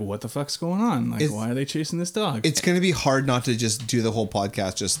 and you're like, what the fuck's going on? Like, It's- why are they chasing this dog? It's going to be hard not to just do the whole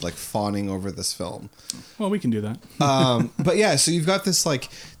podcast just like fawning over this film. Well, we can do that. But yeah, so you've got this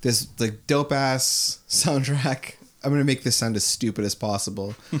dope ass soundtrack. I'm going to make this sound as stupid as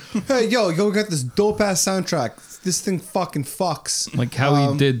possible. Hey, yo, we got this dope ass soundtrack. This thing fucking fucks. Like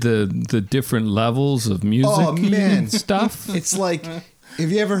how he did the different levels of music Oh, man. and stuff. It's like,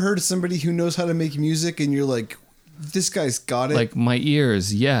 have you ever heard of somebody who knows how to make music and you're like, this guy's got it? Like my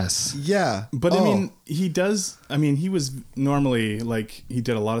ears, yes. Yeah. But I mean, he does. I mean, he was normally like he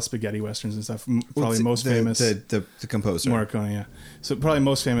did a lot of spaghetti westerns and stuff. Probably most famous. The composer. Morricone, yeah. So probably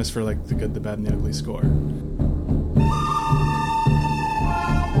most famous for like the Good, the Bad, and the Ugly score.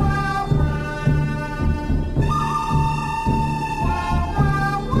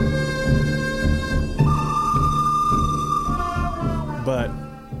 But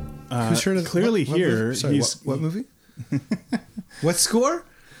Who's heard of clearly what here, movie? Sorry, he's what movie? What score?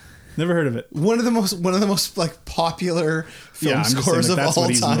 never heard of it. One of the most like popular film I'm just saying, scores like, of that's all what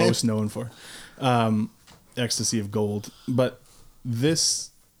he's time. most known for. Ecstasy of Gold. But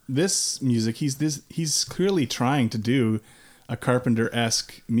this music, he's clearly trying to do a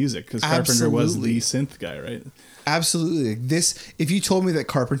Carpenter-esque music because Carpenter was Absolutely. the synth guy, right? Absolutely. This, if you told me that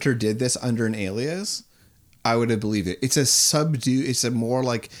Carpenter did this under an alias, I would have believed it. It's a more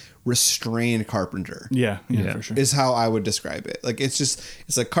like restrained Carpenter. Yeah, for sure. Is how I would describe it. Like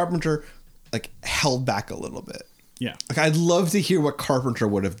it's like Carpenter like held back a little bit. Yeah. Like I'd love to hear what Carpenter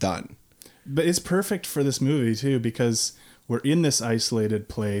would have done. But it's perfect for this movie too because we're in this isolated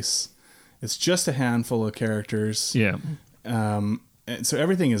place. It's just a handful of characters. Yeah. And so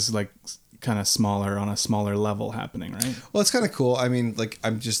everything is like kind of smaller on a smaller level happening, right? Well, it's kind of cool. I mean, like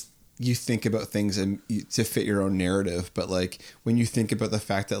you think about things to fit your own narrative, but like when you think about the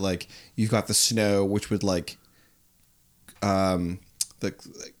fact that like you've got the snow, which would like,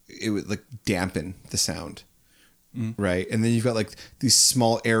 it would like dampen the sound, right? And then you've got like these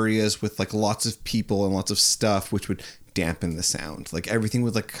small areas with like lots of people and lots of stuff, which would dampen the sound. Like everything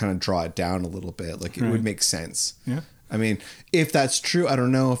would like kind of draw it down a little bit. Like it would make sense. Yeah. I mean, if that's true, I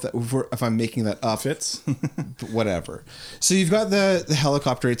don't know if I'm making that up. Fits. But whatever. So you've got the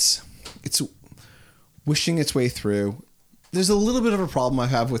helicopter. It's wishing its way through. There's a little bit of a problem I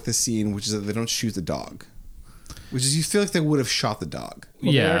have with this scene, which is that they don't shoot the dog. Which is you feel like they would have shot the dog.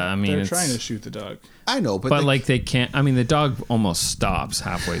 Well, Yeah, I mean, they're it's- trying to shoot the dog. I know, But like they can't. I mean, the dog almost stops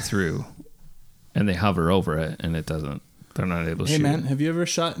halfway through, and they hover over it, and it doesn't. They're not able to Hey shoot. man, it. have you ever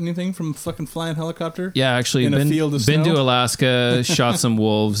shot anything from a fucking flying helicopter? Yeah, actually, in a field of been snow? to Alaska, shot some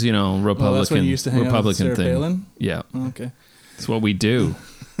wolves. You know, Republican. that's when you used to hang out with Republican Sarah thing. Palin? Yeah, Okay. that's what we do.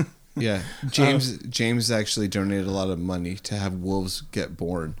 yeah, James actually donated a lot of money to have wolves get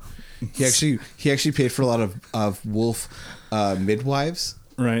born. He actually paid for a lot of wolf midwives.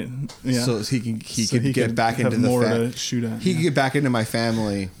 Right. Yeah. So he could get back have into the more family. to shoot at. He could get back into my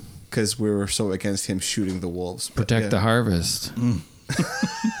family because we were so against him shooting the wolves. But Protect yeah. the harvest.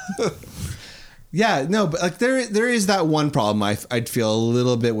 Yeah, no, but like there is that one problem I'd feel a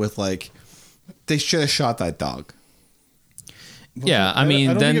little bit with, like they should have shot that dog. Yeah, I mean,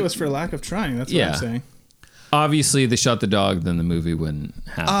 I don't then think it was for lack of trying. That's what Yeah. I'm saying. obviously they shot the dog, then the movie wouldn't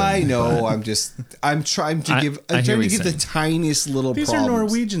happen. I know. but- I'm trying to I give. hear I'm trying what to you're give the saying. tiniest little. These problems. are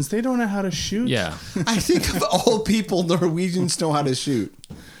Norwegians. They don't know how to shoot. Yeah. I think of all people, Norwegians know how to shoot.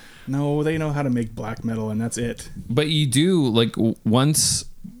 No, they know how to make black metal, and that's it. But you do, like, once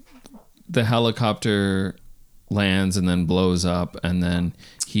the helicopter lands and then blows up and then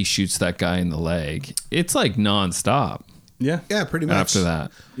he shoots that guy in the leg, it's like nonstop Yeah. Yeah, pretty much. after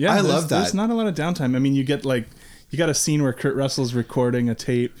that. Yeah, I there's- love that. There's not a lot of downtime. I mean, you got a scene where Kurt Russell's recording a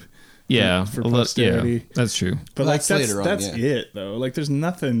tape. Yeah. For a lot- posterity. yeah, that's true. But Well, like that's that's later on, that's yeah. it though. Like there's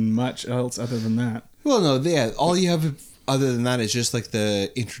nothing much else other than that. Well, no, yeah. All you have other than that is just like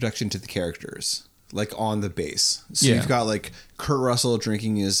the introduction to the characters, like on the base. So Yeah. you've got like Kurt Russell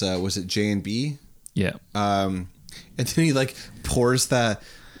drinking his was it J&B, Yeah. and then he like pours the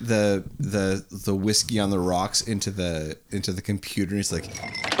whiskey on the rocks into the computer, and he's like,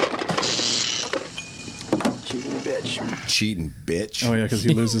 cheating bitch. Oh yeah, because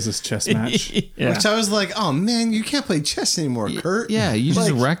he loses his chess match. Yeah. Which I was like, oh man, you can't play chess anymore, Kurt. Yeah, you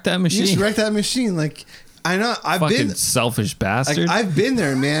just wrecked that machine. You just wrecked that machine. Like, I know, I've Fucking been selfish like, bastard. I've been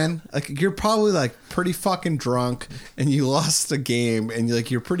there, man. Like, you're probably like pretty fucking drunk, and you lost a game, and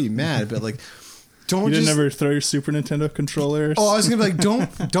you're pretty mad, but like, don't You didn't just. ever throw your Super Nintendo controller. Oh, I was gonna be like,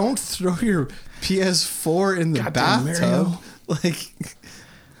 don't throw your PS4 in the Goddamn bathtub. Mario. Like,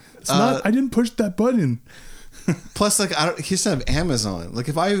 it's not. I didn't push that button. plus, like, he doesn't have Amazon. Like,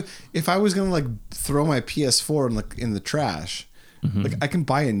 if I was gonna like throw my PS4 in the trash, Like I can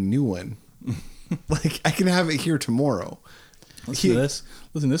buy a new one. Like I can have it here tomorrow. Listen to this.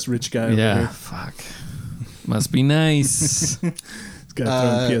 Listen to this rich guy over Yeah, here. fuck. Must be nice. This guy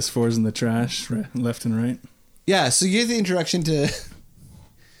throwing PS4s in the trash left and right. Yeah, so you get the introduction to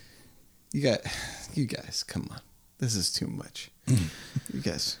you guys, come on. This is too much. You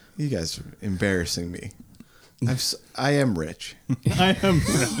guys are embarrassing me. I am rich. I am.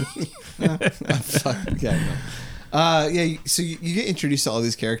 Fuck yeah. No. Yeah. So you get introduced to all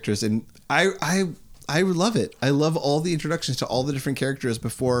these characters, and I love it. I love all the introductions to all the different characters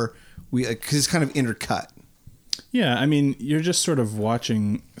before because it's kind of intercut. Yeah, I mean, you're just sort of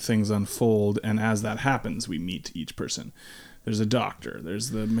watching things unfold, and as that happens, we meet each person. There's a doctor,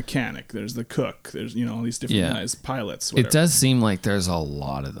 there's the mechanic, there's the cook, there's all these different guys, pilots. Whatever. It does seem like there's a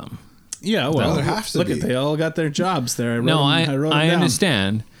lot of them. Yeah, well, there has to look be. They all got their jobs there. I wrote them down.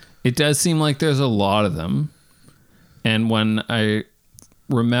 understand. It does seem like there's a lot of them. And when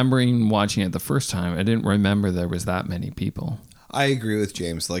remembering watching it the first time, I didn't remember there was that many people. I agree with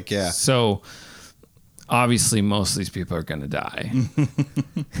James. Like, yeah. So obviously most of these people are going to die.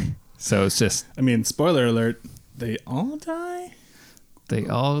 So it's just, I mean, spoiler alert, they all die? they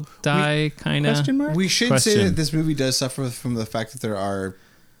all die, kind of. Question mark? We should Question. say that this movie does suffer from the fact that there are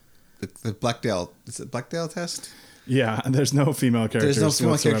the Blackdale. Is it Blackdale test? Yeah, there's no female characters. There's no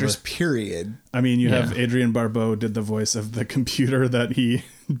female whatsoever. characters. Period. I mean, you have Yeah. Adrienne Barbeau did the voice of the computer that he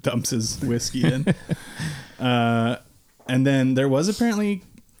dumps his whiskey in. And then there was apparently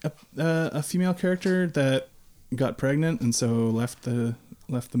a female character that got pregnant and so left the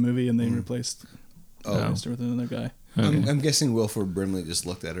movie, and they replaced her with another guy. I'm guessing Wilford Brimley just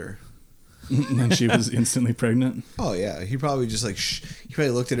looked at her. And she was instantly pregnant. Oh yeah, he probably just like he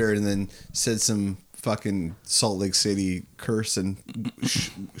probably looked at her and then said some fucking Salt Lake City curse and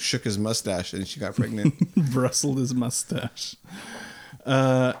shook his mustache and she got pregnant. Rustled his mustache.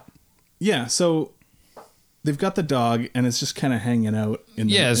 Yeah, so they've got the dog and it's just kind of hanging out in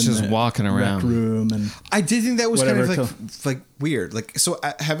the, Yeah, it's in just the walking rec around. room, and I did think that was kind Whatever of like weird. Like so,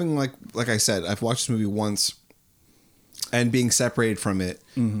 having like I said, I've watched this movie once, and being separated from it,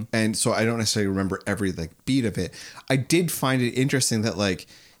 and so I don't necessarily remember every like beat of it. I did find it interesting that like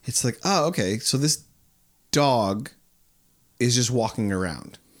it's like, oh okay, so this dog is just walking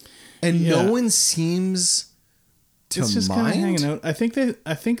around, and Yeah. no one seems to it's just kind of mind. hanging out. I think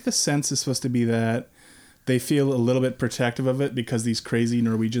the sense is supposed to be that they feel a little bit protective of it because these crazy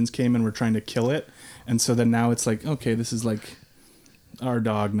Norwegians came and were trying to kill it, and so then now it's like, okay, this is like our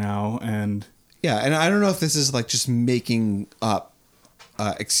dog now, and Yeah, and I don't know if this is like just making up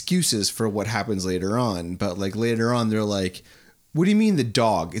excuses for what happens later on, but like later on they're like, what do you mean the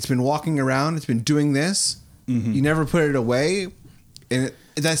dog? It's been walking around, it's been doing this, you never put it away, and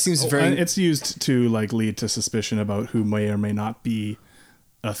that seems very... and it's used to like lead to suspicion about who may or may not be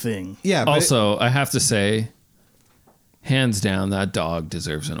a thing. Yeah, but Also, I have to say, hands down, that dog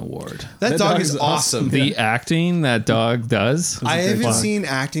deserves an award. that dog dog is is awesome. The acting that dog does, I haven't dog. seen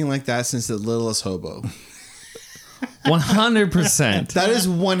acting like that since The Littlest Hobo. 100%. That is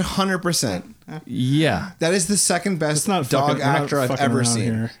 100%. Yeah. That is the second best It's not dog fucking- we're not actor I've fucking ever around seen.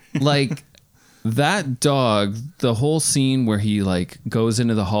 here. Like that dog, the whole scene where he like goes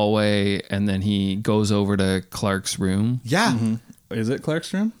into the hallway and then he goes over to Clark's room. Yeah, Is it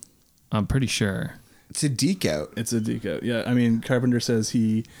Clark's room? I'm pretty sure. it's a deke out. It's a deco. Yeah, I mean, Carpenter says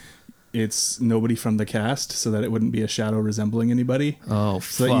it's nobody from the cast so that it wouldn't be a shadow resembling anybody. Oh,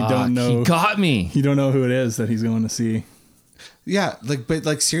 So fuck. that you don't know- He got me. You don't know who it is that he's going to see. Yeah, like but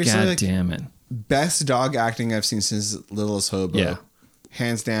like seriously, God like damn it. best dog acting I've seen since Littlest Hobo. Yeah.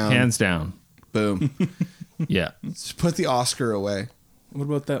 Hands down. Hands down. Boom. Yeah. Just put the Oscar away. What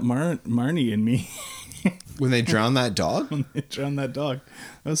about that Marnie and me? When they drowned that dog? When they drowned that dog.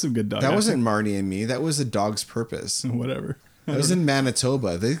 That was some good dog. That acting. wasn't Marnie and Me. That was A Dog's Purpose. Whatever. That was in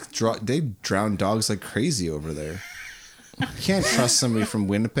Manitoba. They drown dogs like crazy over there. You can't trust somebody from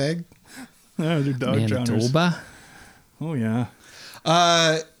Winnipeg. Oh, they're dog drowners. Manitoba? Oh, yeah.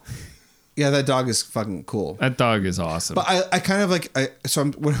 Yeah, that dog is fucking cool. That dog is awesome. But I kind of like,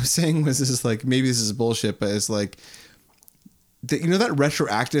 what I was saying was, this is like, maybe this is bullshit, but it's like, you know that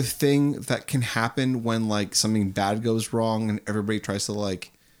retroactive thing that can happen when like something bad goes wrong and everybody tries to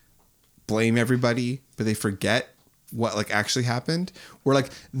like blame everybody, but they forget what like actually happened? Where like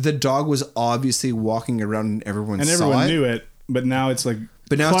the dog was obviously walking around and everyone knew it, but now it's like,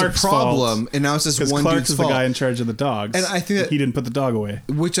 But now Clark's it's a problem, fault, and now it's just because one Clark dude's is fault. the guy in charge of the dogs, And I think that- he didn't put the dog away.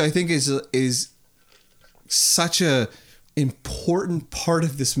 Which I think is such a important part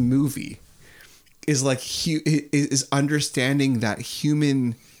of this movie, is like is understanding that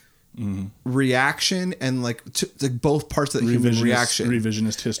human reaction and like both parts of the human reaction.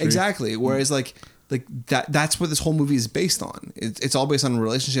 Revisionist history. Exactly. Whereas like that's what this whole movie is based on. It's all based on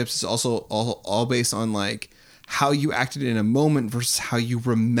relationships. It's also all based on like how you acted in a moment versus how you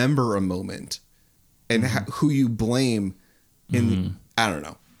remember a moment and who you blame in I don't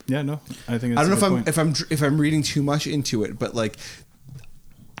know. Yeah, no. I think I don't know if I'm reading too much into it, but like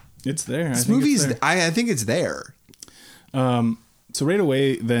it's there. This movie's I think it's there. So right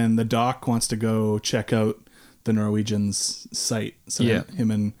away, then the doc wants to go check out the Norwegians' site. So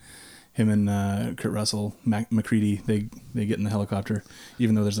him and Kurt Russell, MacReady, they get in the helicopter,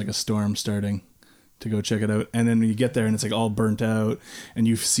 even though there's like a storm starting, to go check it out. And then you get there and it's like all burnt out, and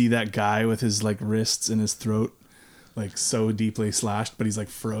you see that guy with his like wrists and his throat like so deeply slashed, but he's like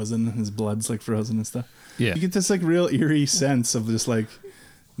frozen. His blood's like frozen and stuff. Yeah, you get this like real eerie sense of just like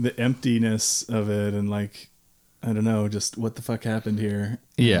the emptiness of it, and like, I don't know, just what the fuck happened here.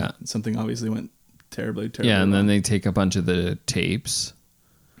 Yeah. Something obviously went terribly Yeah, and wrong. then they take a bunch of the tapes.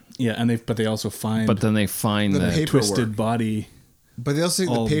 Yeah, and they also find the twisted body. But they also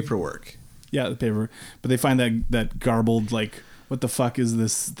take the paperwork. Yeah, the paperwork. But they find that garbled, like, what the fuck is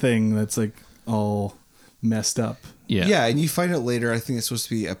this thing that's like all messed up? Yeah. Yeah, and you find out later, I think it's supposed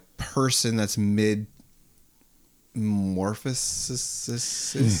to be a person that's Morphosis.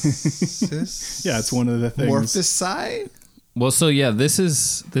 Yeah, it's one of the things. Morphosi? Well, so yeah, this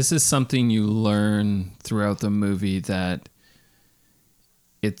is something you learn throughout the movie, that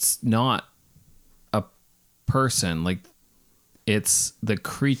it's not a person, like it's the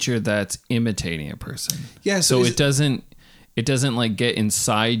creature that's imitating a person. Yeah, so it doesn't like get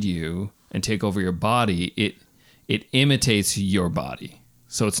inside you and take over your body. It imitates your body.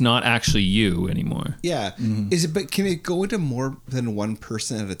 So it's not actually you anymore. Yeah. But can it go into more than one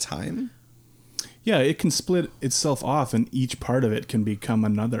person at a time? Yeah, it can split itself off, and each part of it can become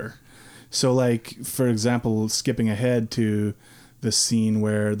another. So like, for example, skipping ahead to the scene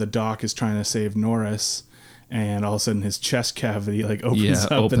where the doc is trying to save Norris, and all of a sudden his chest cavity like opens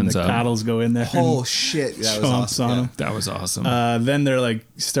up and the paddles go in there. Oh shit. That was awesome. On him. That was awesome. Then they're like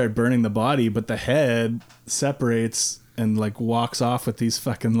start burning the body, but the head separates and like walks off with these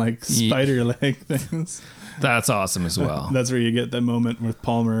fucking like spider leg things. That's awesome as well. That's where you get that moment with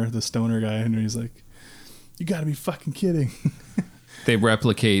Palmer, the stoner guy, and he's like, "You got to be fucking kidding." They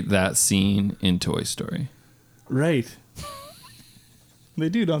replicate that scene in Toy Story. Right. They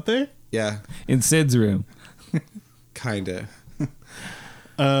do, don't they? Yeah. In Sid's room. Kinda.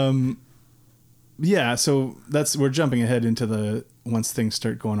 Yeah, so we're jumping ahead into the once things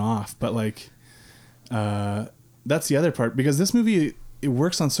start going off, but like that's the other part, because this movie, it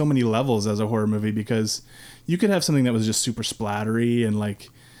works on so many levels as a horror movie, because you could have something that was just super splattery and like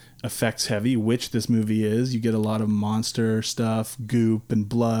effects heavy, which this movie is. You get a lot of monster stuff, goop and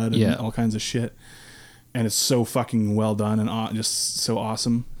blood and all kinds of shit, and it's so fucking well done and just so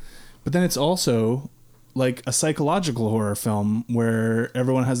awesome. But then it's also like a psychological horror film where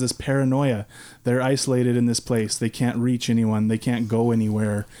everyone has this paranoia. They're isolated in this place. They can't reach anyone. They can't go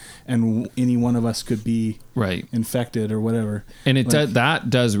anywhere. And any one of us could be infected or whatever. And that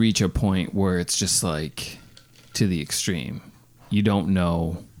does reach a point where it's just like to the extreme. You don't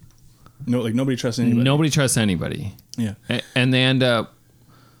know. No, like nobody trusts anybody. Nobody trusts anybody. Yeah. And they end up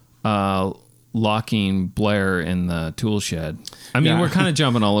locking Blair in the tool shed. I mean, we're kind of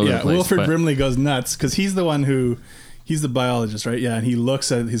jumping all over the place. Wilford Brimley goes nuts because he's the one he's the biologist, right? Yeah, and he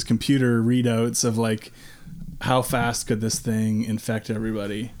looks at his computer readouts of like, how fast could this thing infect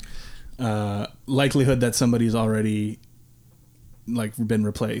everybody? Likelihood that somebody's already like been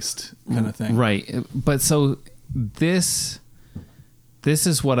replaced, kind of thing. Right. But so this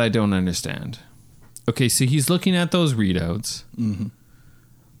is what I don't understand. Okay, so he's looking at those readouts. Mm-hmm.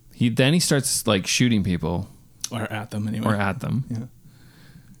 He starts like shooting people. Or at them anyway. Yeah.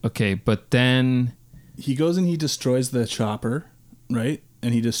 Okay, but then he goes and he destroys the chopper, right?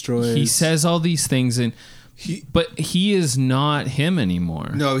 And he says all these things, but he is not him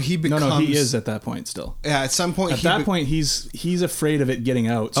anymore. No, he becomes. No, he is at that point still. Yeah, at some point. At that point, he's afraid of it getting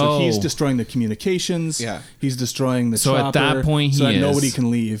out, so he's destroying the communications. Yeah, he's destroying the chopper. So at that point, nobody can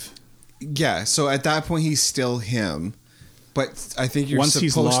leave. Yeah, so at that point, he's still him. But I think you're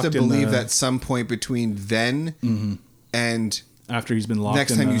supposed to believe that some point between then and after he's been locked.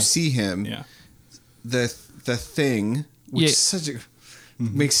 Next time you see him, the thing, which such a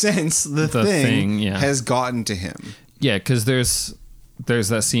makes sense. The thing has gotten to him. Yeah, because there's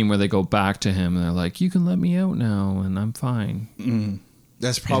that scene where they go back to him and they're like, "You can let me out now, and I'm fine."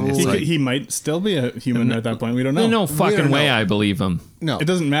 That's And probably it's like- He might still be a human at that point. We don't know. No fucking don't way know. I believe him. no. It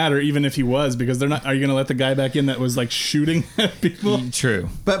doesn't matter even if he was, because they're not. Are you going to let the guy back in that was like shooting at people? True.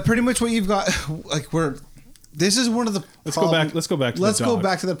 But pretty much what you've got, like this is one of the. Let's go back to the Let's go dog.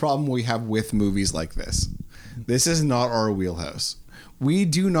 back to the problem we have with movies like this. This is not our wheelhouse. We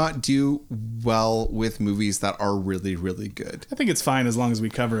do not do well with movies that are really, really good. I think it's fine as long as we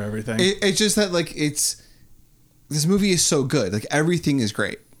cover everything. It's just that like this movie is so good. Like everything is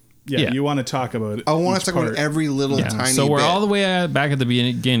great. yeah, you want to talk about it. I want each to talk about part. every little Yeah. tiny. So we're bit. all the way back at the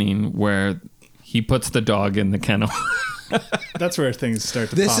beginning where he puts the dog in the kennel. That's where things start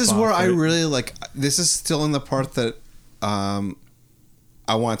to This pop is where off, I right? really like. This is still in the part that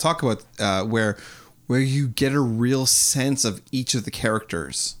I want to talk about, where you get a real sense of each of the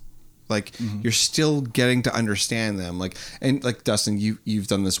characters. Like you're still getting to understand them. Like Dustin, you've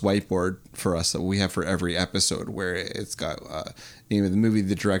done this whiteboard for us that we have for every episode, where it's got name of the movie,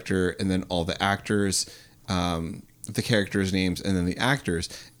 the director, and then all the actors, the characters' names, and then the actors.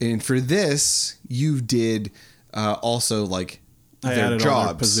 And for this, you did also like I their added all their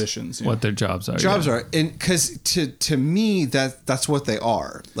jobs. positions. Yeah. What their jobs are. Jobs yeah. are, and because to me that's what they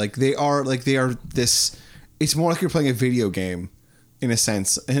are. Like they are this. It's more like you're playing a video game, in a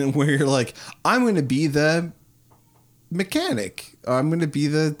sense, and where you're like, I'm going to be the mechanic. Or I'm going to be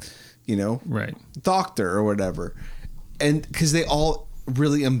the, Right. doctor or whatever, and because they all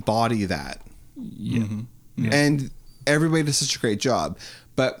really embody that. Yeah. And everybody does such a great job.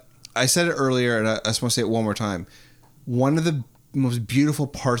 But I said it earlier, and I just want to say it one more time. One of the most beautiful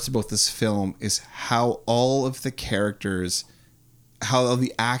parts about this film is how all of the characters, how all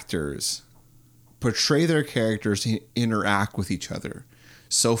the actors portray their characters and interact with each other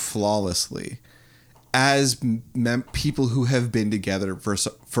so flawlessly as people who have been together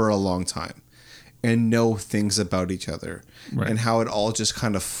for a long time and know things about each other, Right. and how it all just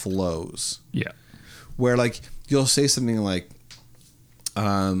kind of flows. Yeah. Where like you'll say something like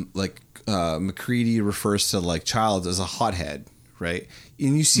McCready refers to like Childs as a hothead, right?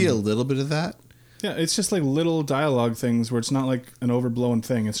 And you see a little bit of that. Yeah, it's just like little dialogue things where it's not like an overblown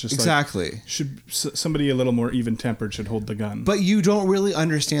thing. It's just Exactly. like somebody a little more even tempered should hold the gun. But you don't really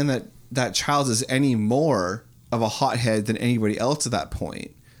understand that Childs is any more of a hothead than anybody else at that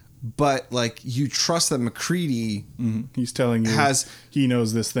point. But like you trust that McCready he's telling you he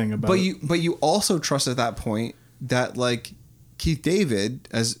knows this thing about. But you also trust at that point that like Keith David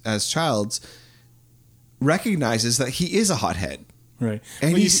as Childs recognizes that he is a hothead. Right.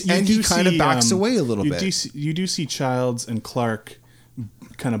 And Well, he kind of backs away a little bit. You do see Childs and Clark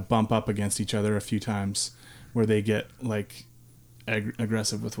kind of bump up against each other a few times where they get like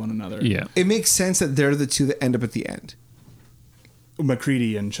aggressive with one another. Yeah. It makes sense that they're the two that end up at the end.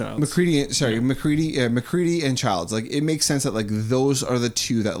 McCready and Childs. McCready and Childs. Like it makes sense that like those are the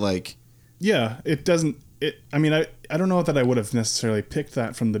two that like. Yeah, it doesn't. I mean, I don't know that I would have necessarily picked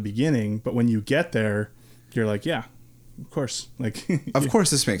that from the beginning, but when you get there, you're like, yeah, of course. Like, of course,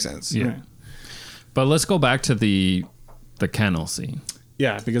 this makes sense. Yeah. Right. But let's go back to the kennel scene.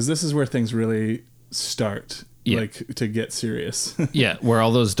 Yeah, because this is where things really start. Yeah. Like to get serious. Yeah, where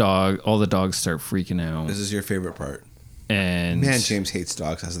all the dogs start freaking out. This is your favorite part. And Man, James hates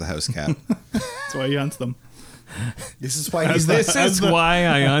dogs as the house cat. That's why he hunts them. This is why he's this is why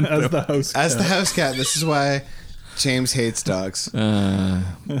I hunt as them. the house as cat. the house cat. This is why James hates dogs.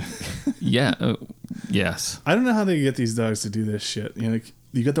 Yeah. Yes. I don't know how they get these dogs to do this shit. You know, like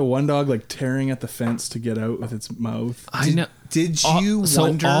you got the one dog like tearing at the fence to get out with its mouth. I know. Did you So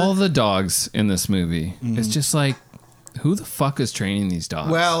wonder? all the dogs in this movie, it's just like, who the fuck is training these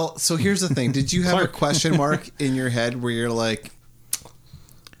dogs? Well, so here's the thing. Did you have a question mark in your head where you're like,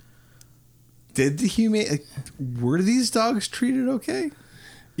 were these dogs treated okay?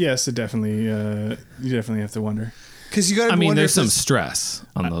 Yes, it definitely. You definitely have to wonder. Because you got to. I mean, wonder there's if some this- stress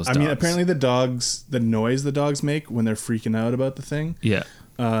on those dogs. I mean, apparently the noise the dogs make when they're freaking out about the thing. Yeah.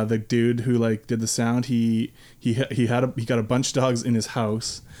 The dude who like did the sound, he got a bunch of dogs in his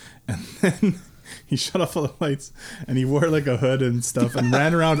house, and then he shut off all the lights, and he wore like a hood and stuff, and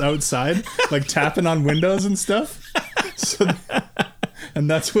ran around outside like tapping on windows and stuff. So, and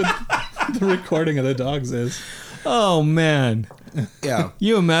that's what the recording of the dogs is. Oh man. Yeah.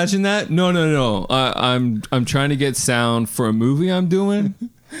 You imagine that? No. I'm trying to get sound for a movie I'm doing.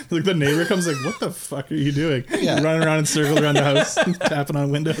 Like the neighbor comes like, "What the fuck are you doing?" Yeah. Running around in circles around the house, tapping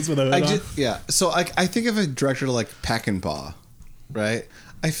on windows with a hood on. Yeah. So I think of a director like Peckinpah, right?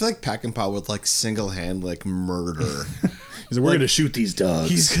 I feel like Peckinpah would like single-hand like murder. He's like, "We're gonna shoot these dogs."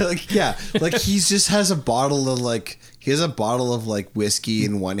 He's like, yeah, like he's just has a bottle of like whiskey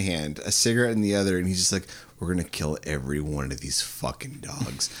in one hand, a cigarette in the other, and he's just like, we're gonna kill every one of these fucking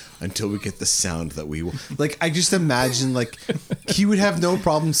dogs until we get the sound that we like. I just imagine like he would have no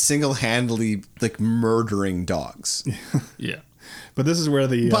problem single-handedly like murdering dogs. Yeah. But this is where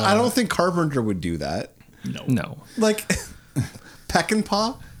the. But I don't think Carpenter would do that. No. Like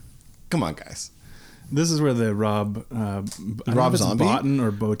Peckinpah. Come on, guys. This is where the Rob Zombie Bottin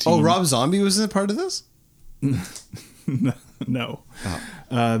or Bottin. Oh, Rob Zombie was in part of this. No.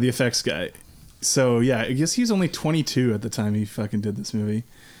 The effects guy. So yeah, I guess he's only 22 at the time he fucking did this movie.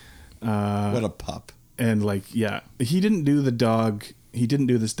 What a pup. And like, yeah, he didn't do the dog. He didn't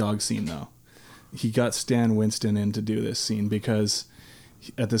do this dog scene though. He got Stan Winston in to do this scene because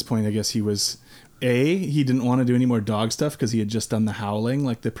at this point, I guess he was he didn't want to do any more dog stuff because he had just done The Howling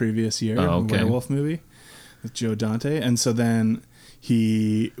like the previous year, the werewolf movie with Joe Dante, and so then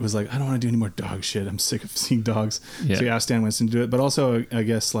he was like, I don't want to do any more dog shit. I'm sick of seeing dogs. Yeah. So he asked Stan Winston to do it, but also I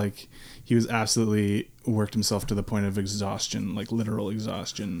guess like he was absolutely worked himself to the point of exhaustion, like literal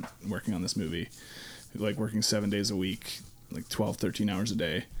exhaustion, working on this movie, like working 7 days a week, like 12, 13 hours a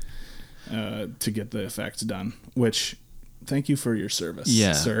day. To get the effects done, which thank you for your service,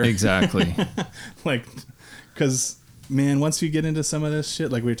 sir. Exactly. Like, because man, once you get into some of this shit,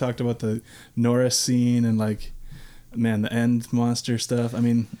 like we talked about the Norris scene and like, man, the end monster stuff. I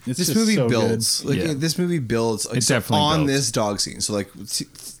mean, it's This just movie so builds. good. Like this movie builds like, It definitely on builds. this dog scene. So like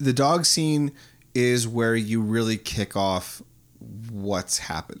the dog scene is where you really kick off what's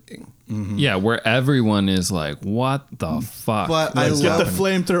happening. Yeah, where everyone is like, what the fuck? But Like, I get the love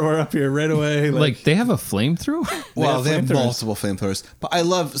flamethrower up here right away. like they have a flamethrower? well, they have flamethrowers. multiple flamethrowers. But I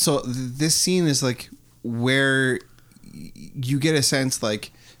love this scene is like where you get a sense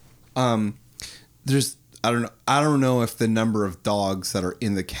like there's I don't know if the number of dogs that are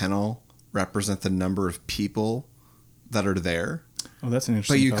in the kennel represent the number of people that are there. Oh, that's an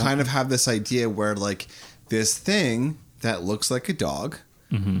interesting. But you thought. kind of have this idea where like this thing that looks like a dog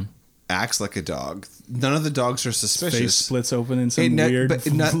acts like a dog. None of the dogs are suspicious. face splits open in some It ne- weird but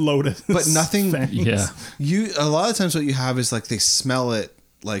it not- lotus, but nothing- fangs. Yeah. You a lot of times what you have is like they smell it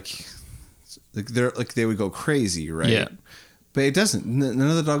like they would go crazy, right? Yeah. But it doesn't. None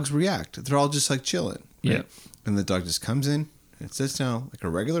of the dogs react. They're all just like chilling. Right? Yeah. And the dog just comes in and sits down like a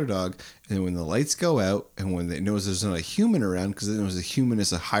regular dog. And then when the lights go out and when it knows there's not a human around because it knows a human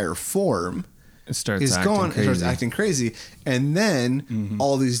is a higher form, It starts is acting going and crazy. starts acting crazy. And then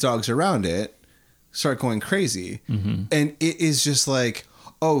all these dogs around it start going crazy. And it is just like,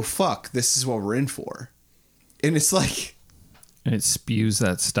 oh, fuck, this is what we're in for. And it's like... And it spews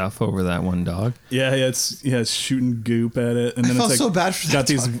that stuff over that one dog. Yeah, it's shooting goop at it, and I then felt it's like so bad for got that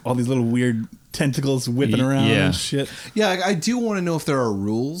these dog. all these little weird tentacles whipping around Yeah. and shit. Yeah, I do want to know if there are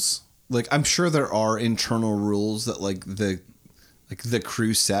rules. Like, I'm sure there are internal rules that like the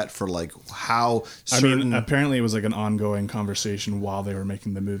crew set for like how certain. I mean, apparently it was like an ongoing conversation while they were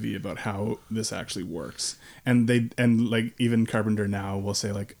making the movie about how this actually works, and like even Carpenter now will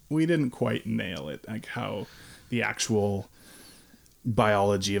say like we didn't quite nail it, like how the actual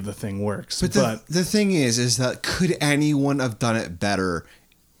biology of the thing works. But the thing is that could anyone have done it better?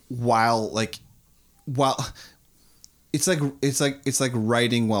 While it's like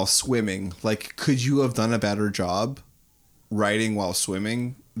writing while swimming. Like, could you have done a better job writing while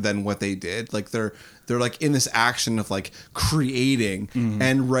swimming than what they did? Like they're like in this action of like creating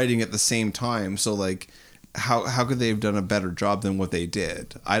and writing at the same time. So like, how could they have done a better job than what they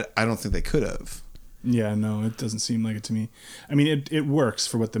did? I don't think they could have. Yeah, no, it doesn't seem like it to me. I mean, it works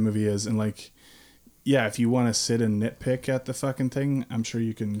for what the movie is, and like, yeah, if you want to sit and nitpick at the fucking thing, I'm sure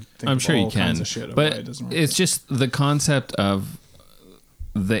you can. I'm sure you kinds can, of shit of but why it doesn't work. it's just the concept of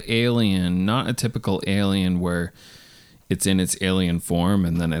the alien, not a typical alien where it's in its alien form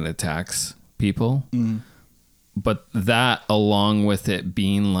and then it attacks people, but that along with it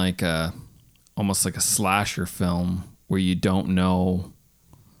being like almost like a slasher film where you don't know,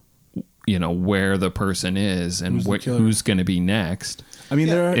 where the person is and who's going to be next. I mean,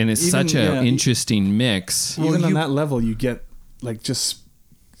 there are, And it's such an interesting mix. Even on that level, you get like just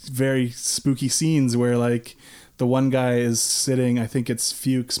very spooky scenes where like the one guy is sitting, I think it's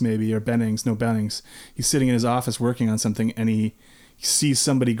Fuchs maybe, or Bennings. He's sitting in his office working on something and he sees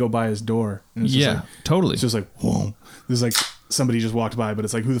somebody go by his door. And it's just like, totally. It's just like, whoa. There's like somebody just walked by, but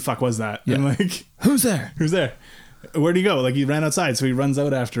it's like, who the fuck was that? Yeah. And like, Who's there? Who's there? Where'd he go? Like he ran outside, so he runs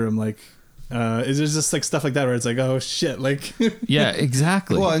out after him. Like, is there just like stuff like that where it's like, oh shit, like Yeah,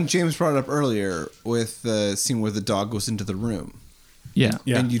 exactly. Well, and James brought it up earlier with the scene where the dog goes into the room. Yeah.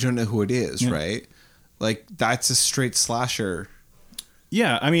 And you don't know who it is, right? Like, that's a straight slasher.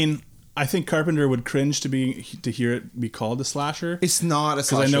 Yeah, I mean, I think Carpenter would cringe to hear it be called a slasher. It's not a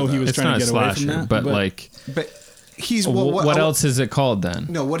slasher. Because I know he was It's trying not to a get away from slasher, that. but like, But he's what else is it called then?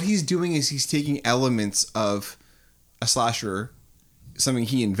 No, what he's doing is he's taking elements of a slasher, something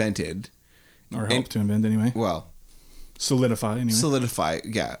he invented, or helped to invent anyway. Well, solidify anyway.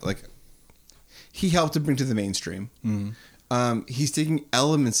 Yeah, like he helped to bring to the mainstream. Mm-hmm. He's taking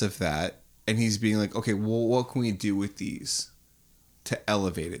elements of that and he's being like, okay, well, what can we do with these to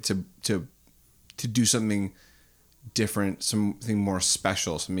elevate it, to do something different, something more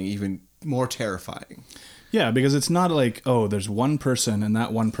special, something even more terrifying. Yeah, because it's not like, oh, there's one person and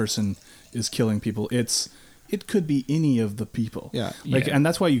that one person is killing people. It could be any of the people. Yeah. Like, and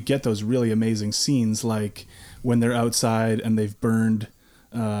that's why you get those really amazing scenes, like when they're outside and they've burned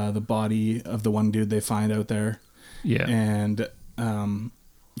the body of the one dude they find out there. Yeah. And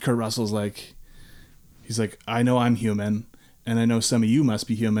Kurt Russell's like, he's like, I know I'm human, and I know some of you must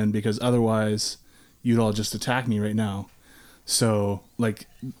be human because otherwise you'd all just attack me right now. So, like,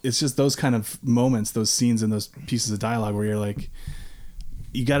 it's just those kind of moments, those scenes and those pieces of dialogue where you're like,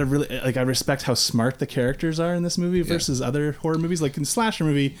 you got to really, like, I respect how smart the characters are in this movie versus other horror movies. Like in slasher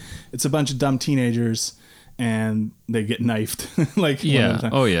movie, it's a bunch of dumb teenagers and they get knifed. Like, one at a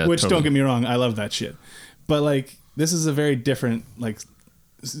time. Oh yeah. Which, totally. don't get me wrong, I love that shit. But like, this is a very different, like,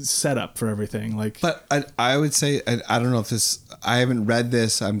 setup for everything. Like, but I would say, I don't know if this, I haven't read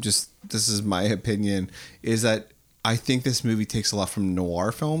this, this is my opinion, is that I think this movie takes a lot from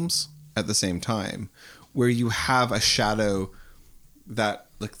noir films at the same time, where you have a shadow that,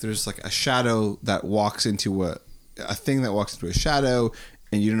 like, there's like a shadow that walks into a thing that walks into a shadow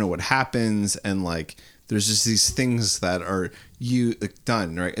and you don't know what happens, and like there's just these things that are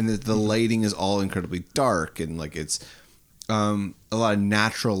done right, and the lighting is all incredibly dark, and like it's a lot of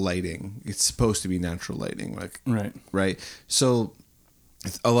natural lighting. It's supposed to be natural lighting, like right. So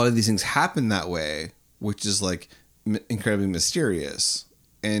a lot of these things happen that way, which is like incredibly mysterious.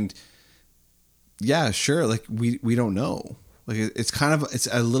 And yeah, sure, like we don't know. Like it's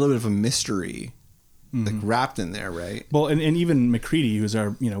a little bit of a mystery, like wrapped in there, right? Well, and even McCready, who's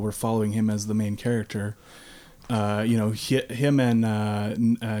our, we're following him as the main character. Him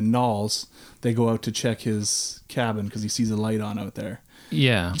and Knowles, they go out to check his cabin because he sees a light on out there.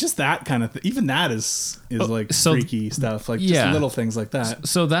 Yeah, just that kind of even that is like freaky stuff, like just little things like that.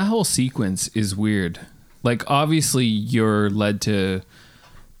 So that whole sequence is weird. Like, obviously you're made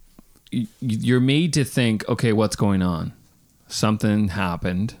to think, okay, what's going on? Something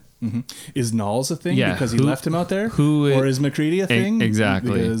happened. Mm-hmm. Is Knowles a thing yeah, because he left him out there? Or is McCready a thing?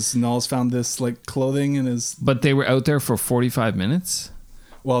 Exactly. Because Knowles found this like clothing in his. But they were out there for 45 minutes.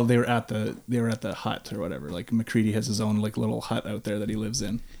 Well, they were at the hut or whatever. Like McCready has his own like little hut out there that he lives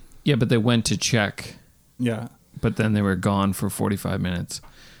in. Yeah, but they went to check. Yeah. But then they were gone for 45 minutes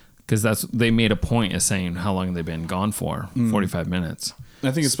because they made a point of saying how long they've been gone for. 45 minutes. I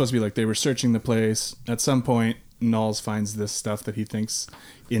think it's supposed to be like they were searching the place. At some point, Knowles finds this stuff that he thinks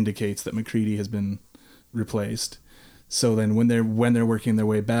indicates that McCready has been replaced. So then when they're working their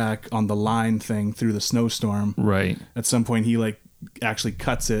way back on the line thing through the snowstorm, right? At some point he like actually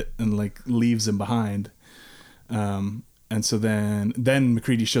cuts it and like leaves him behind. And so then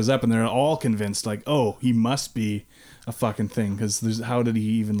McCready shows up and they're all convinced like, oh, he must be a fucking thing because how did he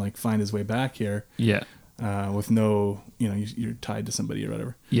even like find his way back here? Yeah. With no, you're tied to somebody or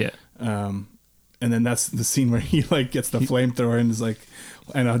whatever. Yeah. And then that's the scene where he like gets the flamethrower and is like,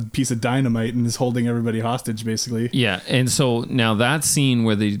 and a piece of dynamite and is holding everybody hostage basically. Yeah. And so now that scene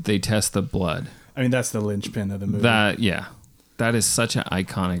where they test the blood. I mean, that's the linchpin of the movie. That is such an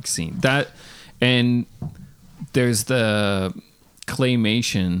iconic scene. And there's the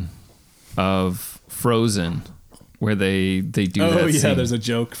claymation of Frozen where they do that. Oh yeah, scene. there's a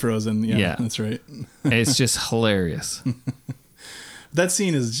joke Frozen. Yeah, that's right. It's just hilarious. That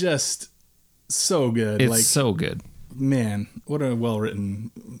scene is just so good. It's so good. Man, what a well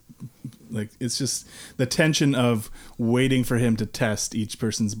written. Like, it's just the tension of waiting for him to test each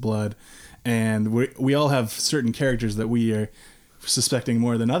person's blood, and we all have certain characters that we are suspecting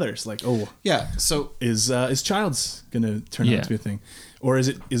more than others. Like, oh yeah, so is Childs gonna turn out to be a thing, or is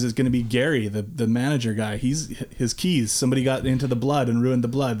it gonna be Gary, the manager guy? His keys, somebody got into the blood and ruined the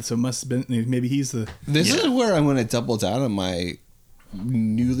blood, so it must have been maybe he's the. This is where I'm gonna double down on my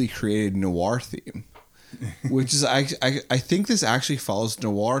newly created noir theme, which is I think this actually follows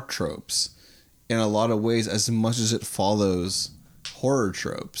noir tropes in a lot of ways as much as it follows horror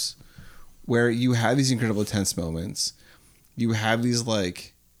tropes, where you have these incredible tense moments. You have these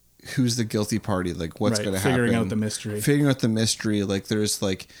like, who's the guilty party? Like, what's going to happen? Figuring out the mystery. Like, there's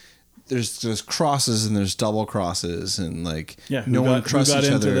like there's crosses and there's double crosses and like Yeah, no one trusts each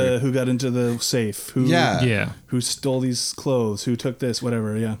other. Who got into the safe? Who stole these clothes? Who took this?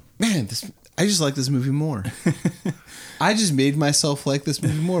 Whatever. Yeah. Man, I just like this movie more. I just made myself like this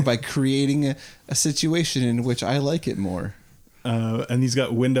movie more by creating a situation in which I like it more. And he's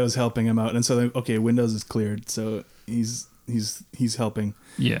got Windows helping him out, and so okay, Windows is cleared, so he's helping.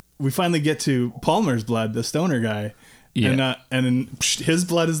 Yeah. We finally get to Palmer's blood, the stoner guy. Yeah. And then his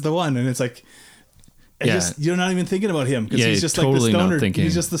blood is the one, and it's like, you're not even thinking about him because he's just totally like the not stoner. thinking.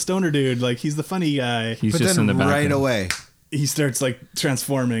 He's just the stoner dude. Like he's the funny guy. He's but just then in the background. right away, he starts like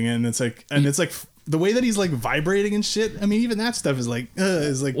transforming, and it's like the way that he's like vibrating and shit. I mean, even that stuff is like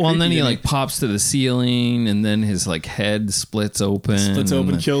well, and then he like pops to the ceiling, and then his like head splits open,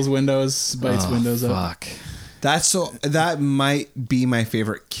 kills Windows, bites Windows up. Fuck. That might be my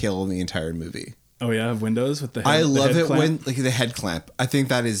favorite kill in the entire movie. Oh yeah, Windows with the head. I love it clamp. when like the head clamp. I think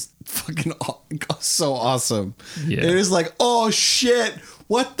that is fucking so awesome. Yeah. It is like, oh shit,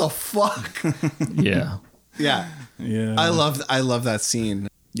 what the fuck? Yeah. Yeah. Yeah. I love that scene.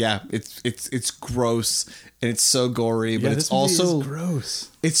 Yeah, it's gross and it's so gory, but it's also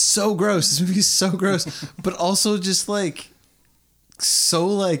gross. It's so gross. This movie is so gross, but also just like so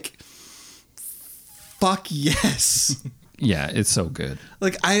like fuck yes. Yeah, it's so good.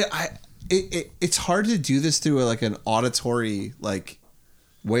 Like it's hard to do this through like an auditory like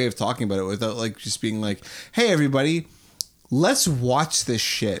way of talking about it without like just being like, hey everybody, let's watch this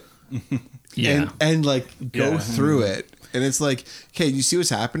shit. Yeah. And like go through it. And it's like, okay, you see what's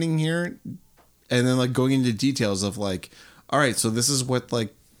happening here? And then like going into details of like, all right, so this is what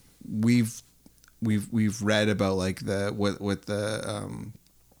like we've read about like what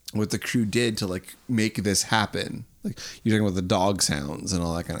the crew did to like make this happen. Like you're talking about the dog sounds and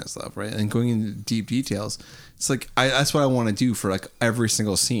all that kind of stuff, right? And going into deep details. It's like that's what I want to do for like every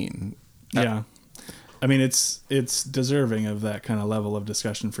single scene. Yeah. I mean, it's deserving of that kind of level of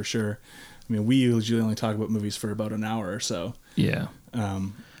discussion for sure. I mean, we usually only talk about movies for about an hour or so. Yeah.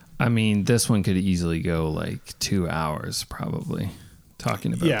 I mean, this one could easily go like 2 hours probably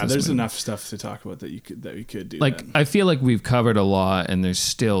talking about. Yeah, this there's movie. enough stuff to talk about that we could do. Like, that. I feel like we've covered a lot, and there's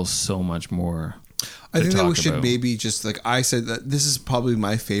still so much more. I think that we should about. maybe just like I said that this is probably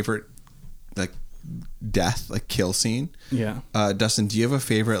my favorite like death like kill scene. Yeah. Dustin, do you have a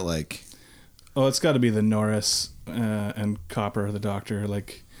favorite like? Oh, it's got to be the Norris and Copper, the doctor,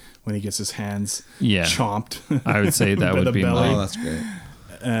 like when he gets his hands chomped. I would say that by would the be belly. my. Oh, that's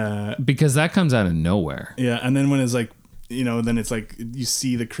great. Because that comes out of nowhere. Yeah, and then when it's like, then it's like you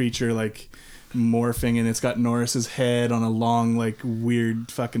see the creature like morphing, and it's got Norris's head on a long like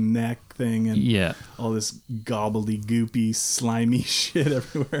weird fucking neck thing, and all this gobbledygoopy slimy shit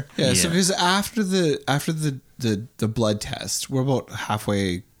everywhere. Yeah, so because after the blood test, we're about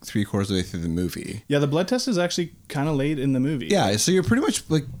halfway, 3/4 of the way through the movie. Yeah, the blood test is actually kind of late in the movie. Yeah, so you're pretty much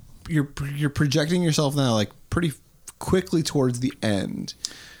like you're projecting yourself now like pretty quickly towards the end.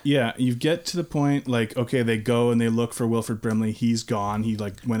 Yeah, you get to the point like, okay, they go and they look for Wilford Brimley. He's gone. He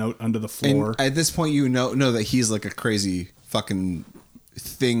like went out under the floor. And at this point, you know that he's like a crazy fucking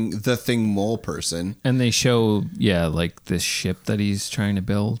the thing mole person. And they show like this ship that he's trying to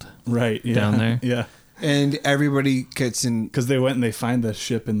build right down there. Yeah. And everybody gets in because they went and they find the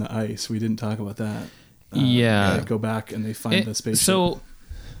ship in the ice. We didn't talk about that. They go back and they find the spaceship. So,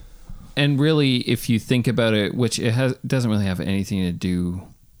 and really, if you think about it, which doesn't really have anything to do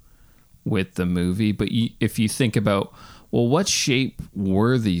with the movie, but if you think about, well, what shape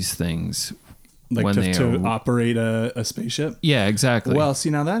were these things like when to operate a spaceship? Yeah, exactly. Well, see,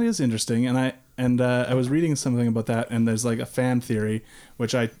 now that is interesting, and I was reading something about that, and there's like a fan theory,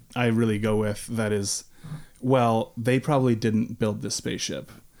 which I really go with, that is, well, they probably didn't build this spaceship.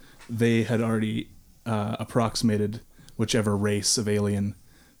 They had already approximated whichever race of alien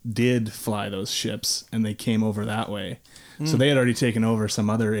did fly those ships, and they came over that way. So they had already taken over some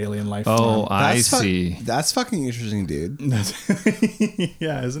other alien life form. Oh, I see. That's fucking interesting, dude.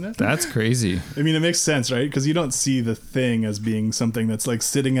 Yeah, isn't it? That's crazy. I mean, it makes sense, right? Because you don't see the thing as being something that's like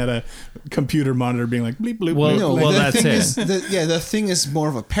sitting at a computer monitor being like bleep, bloop, well, bloop. No, well, that's it. The thing is more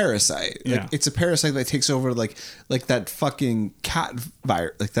of a parasite. Like, it's a parasite that takes over like that fucking cat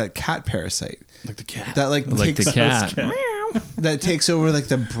virus, like that cat parasite. Like the cat. That like takes the cat. That takes over like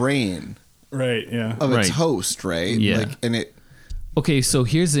the brain. Right, yeah. Of its host, right? Yeah. Like, and it. Okay, so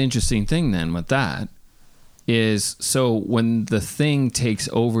here's the interesting thing then with that is, so when the thing takes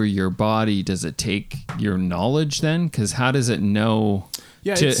over your body, does it take your knowledge then? Because how does it know?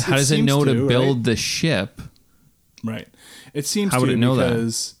 Yeah, how does it know to build right? the ship? Right. It seems how would it know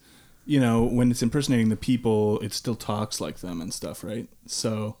because, when it's impersonating the people, it still talks like them and stuff, right?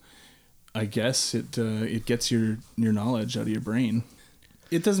 So I guess it gets your knowledge out of your brain.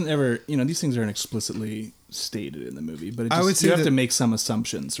 It doesn't ever, these things aren't explicitly stated in the movie, but I would say you have to make some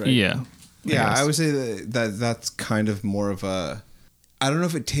assumptions, right? Yeah. I would say that's kind of more of a, I don't know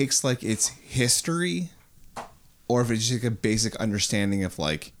if it takes like its history or if it's just like a basic understanding of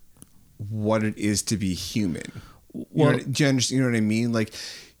like what it is to be human. Well, Do you understand? You know what I mean? Like,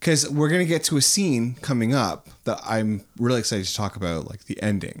 because we're going to get to a scene coming up that I'm really excited to talk about, like the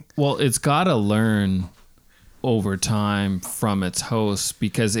ending. Well, it's got to learn over time from its host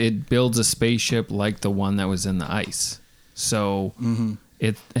because it builds a spaceship like the one that was in the ice. So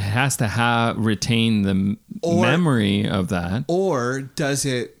it has to retain the memory of that. Or does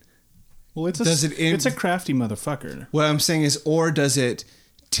it? Well, it's a crafty motherfucker. What I'm saying is, or does it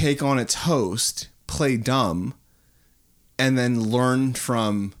take on its host, play dumb, and then learn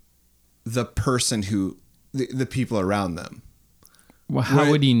from the person who the people around them? Well, how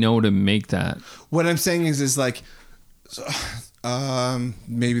would he know to make that? What I'm saying is like,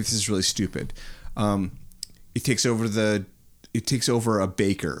 maybe this is really stupid. It takes over a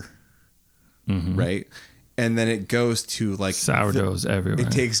baker, right? And then it goes to like sourdough's everywhere.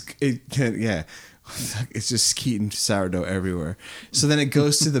 It's just Skeeton sourdough everywhere. So then it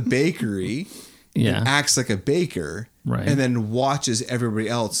goes to the bakery. Yeah. Acts like a baker. Right. And then watches everybody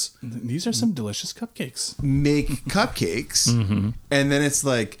else. These are some delicious cupcakes. Make cupcakes. And then it's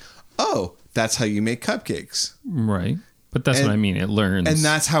like, oh, that's how you make cupcakes. Right. But that's what I mean. It learns. And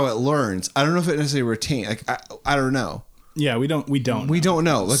that's how it learns. I don't know if it necessarily retains. Like, I don't know. Yeah, we don't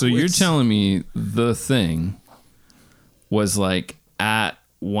know. Like, so you're telling me the Thing was like at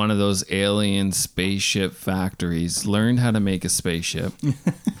one of those alien spaceship factories, learned how to make a spaceship.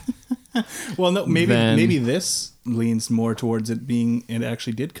 Well, no, maybe this leans more towards it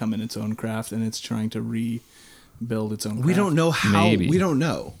actually did come in its own craft and it's trying to rebuild its own craft. We don't know how. Maybe. We don't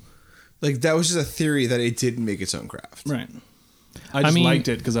know. Like, that was just a theory that it didn't make its own craft. Right. I just liked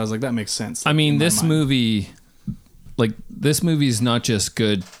it because I was like, that makes sense. I mean, this movie is not just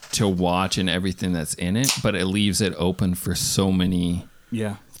good to watch and everything that's in it, but it leaves it open for so many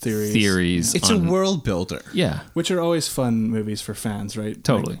theories. It's a world builder. Yeah. Which are always fun movies for fans, right?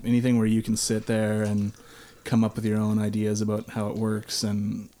 Totally. Like anything where you can sit there and come up with your own ideas about how it works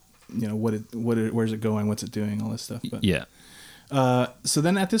and, where's it going, what's it doing, all this stuff. But, yeah. So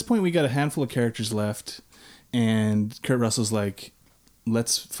then at this point, we got a handful of characters left, and Kurt Russell's like,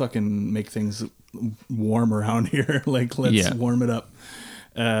 let's fucking make things warm around here. Like, let's warm it up.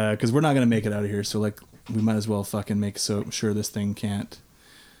 Because we're not going to make it out of here. So, like, we might as well fucking make sure this thing can't.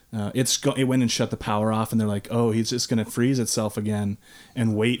 It went and shut the power off, and they're like, oh, he's just going to freeze itself again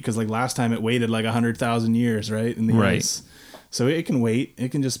and wait. Because, like, last time it waited like 100,000 years, right? In the ice. So it can wait.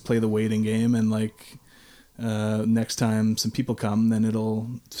 It can just play the waiting game, and, like, next time some people come, then it'll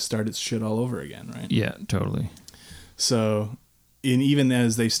start its shit all over again, right? Yeah, totally. So, even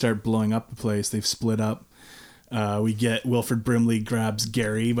as they start blowing up the place, they've split up. We get Wilford Brimley grabs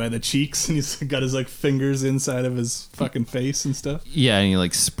Gary by the cheeks, and he's got his like fingers inside of his fucking face and stuff. Yeah, and he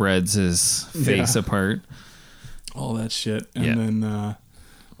like spreads his face apart. All that shit, and then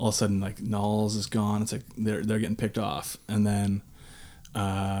all of a sudden, like Knowles is gone. It's like they're getting picked off, and then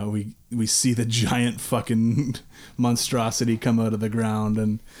we see the giant fucking monstrosity come out of the ground,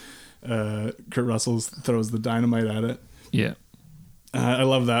 and Kurt Russell throws the dynamite at it. Yeah. I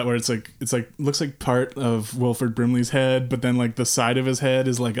love that where it's like looks like part of Wilford Brimley's head, but then like the side of his head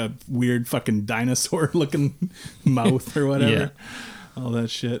is like a weird fucking dinosaur looking mouth or whatever. Yeah. All that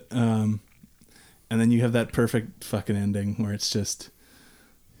shit. And then you have that perfect fucking ending where it's just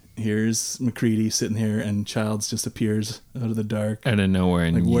here's MacReady sitting here and Childs just appears out of the dark. Out of nowhere.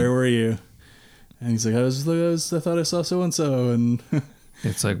 And like, where were you? And he's like, I thought I saw so and so, and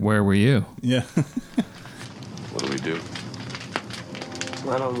it's like, where were you? Yeah. What do we do?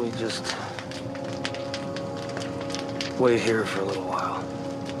 Why don't we just wait here for a little while?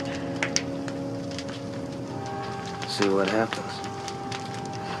 See what happens.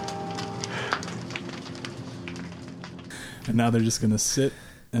 And now they're just gonna sit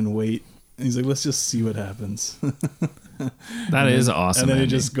and wait. And he's like, let's just see what happens. That is awesome. And then ending.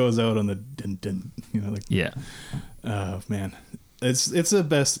 it just goes out on the din, like, yeah. Oh man, it's the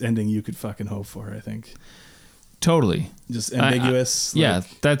best ending you could fucking hope for, I think. Totally. Just ambiguous. Yeah,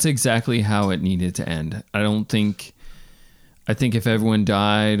 that's exactly how it needed to end. I think if everyone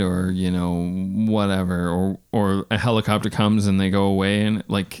died or, whatever, or a helicopter comes and they go away and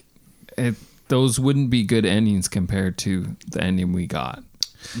like those wouldn't be good endings compared to the ending we got.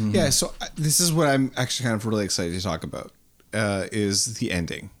 Mm-hmm. Yeah, so this is what I'm actually kind of really excited to talk about, is the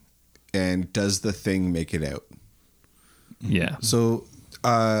ending. And does the Thing make it out? Yeah. So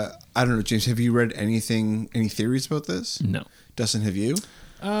I don't know, James, have you read any theories about this? No. Dustin, have you?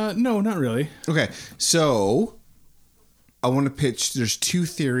 No, not really. Okay, so I want to pitch. There's 2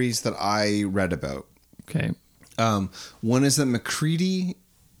 theories that I read about. Okay. One is that MacReady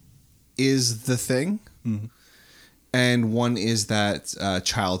is the thing, and one is that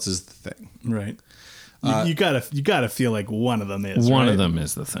Childs is the thing. Right. You gotta feel like one of them is. One right? of them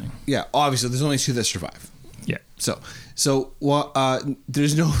is the thing. Yeah, obviously, there's only 2 that survive. Yeah. So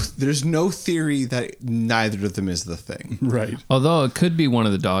there's no theory that neither of them is the thing. Right. Although it could be one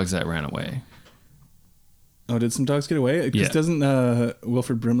of the dogs that ran away. Oh, did some dogs get away? Because doesn't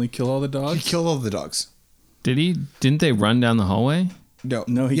Wilford Brimley kill all the dogs? He killed all the dogs. Did he? Didn't they run down the hallway?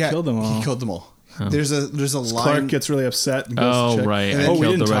 No, he killed them all. He killed them all. Huh. There's a line. Clark gets really upset. And goes to check. Right. And we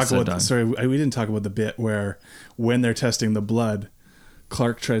didn't talk about. Sorry, we didn't talk about the bit where when they're testing the blood,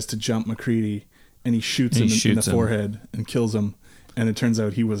 Clark tries to jump MacReady, and he shoots him in the forehead and kills him. And it turns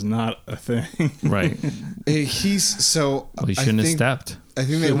out he was not a thing. Right. He shouldn't have stepped. I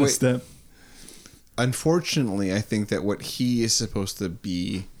think that unfortunately, I think that what he is supposed to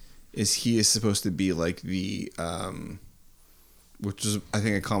be like the which is I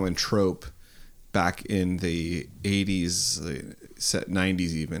think a common trope back in the 80s, set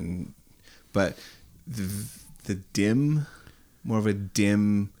 90s even, but the more of a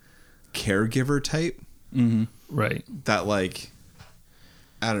dim caregiver type. Mm-hmm. Right. That like,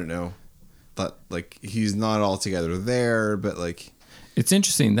 I don't know, but like he's not altogether there, but like. It's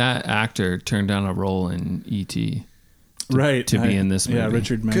interesting that actor turned down a role in E.T. Right. To be in this movie. Yeah,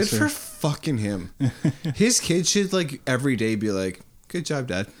 Richard Messer. Good for fucking him. His kid should like every day be like, good job,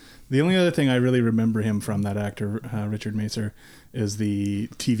 Dad. The only other thing I really remember him from, that actor, Richard Messer, is the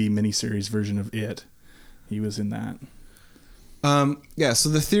TV miniseries version of It. He was in that. Yeah, so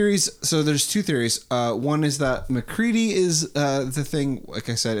the theories, so there's 2 theories. One is that MacReady is the thing, like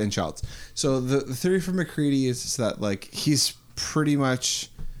I said, in Childs. So the theory for MacReady is that like he's pretty much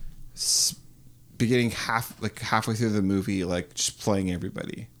beginning halfway through the movie, like just playing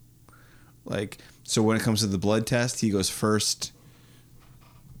everybody. Like, so when it comes to the blood test, he goes first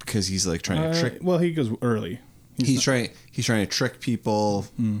because he's like trying to trick. Well, he goes early. He's trying to trick people.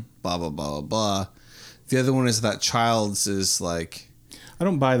 Blah blah blah blah blah. The other one is that Childs is like. I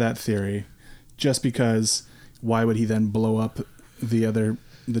don't buy that theory, just because why would he then blow up the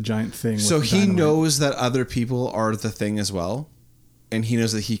giant thing? So he knows that other people are the thing as well, and he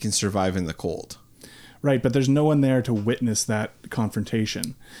knows that he can survive in the cold. Right, but there's no one there to witness that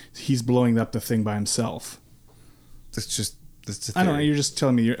confrontation. He's blowing up the thing by himself. That's the I don't know. You're just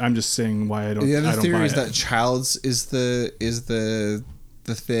telling me. I'm just saying why I don't. The other theory is that Childs is the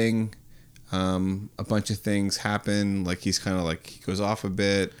thing. A bunch of things happen. Like he's kind of like he goes off a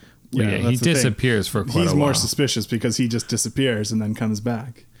bit. Yeah, he disappears for quite a while. He's more suspicious because he just disappears and then comes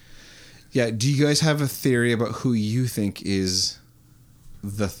back. Yeah. Do you guys have a theory about who you think is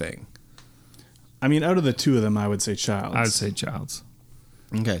the thing? I mean, out of the 2 of them, I would say Childs. I would say Childs.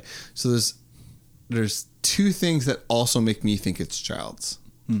 Okay, so there's 2 things that also make me think it's Childs.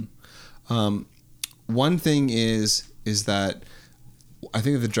 One thing is that I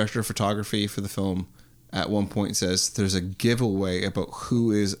think the director of photography for the film at one point says there's a giveaway about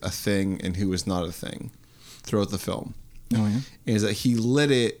who is a thing and who is not a thing throughout the film. Oh yeah, is that he lit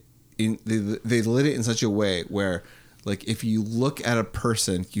it in they lit it in such a way where like if you look at a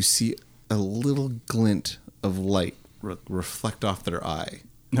person, you see a little glint of light reflect off their eye.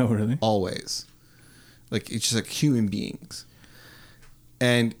 No, really? Always. Like, it's just like human beings.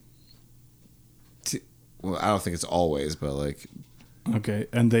 And, well, I don't think it's always, but like... Okay,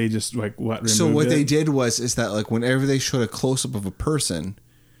 and they just, like, what? So what they did is that, like, whenever they showed a close-up of a person,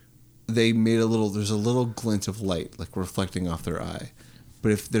 they made there's a little glint of light, like, reflecting off their eye.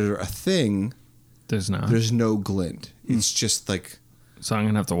 But if they're a thing... There's not. There's no glint. It's just, like... So I'm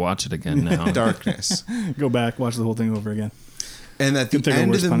going to have to watch it again now. Darkness. Go back, watch the whole thing over again. And at the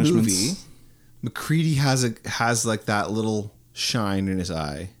end of the movie, MacReady has like that little shine in his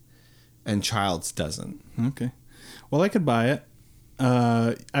eye, and Childs doesn't. Okay. Well, I could buy it.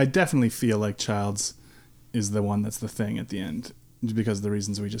 I definitely feel like Childs is the one that's the thing at the end, because of the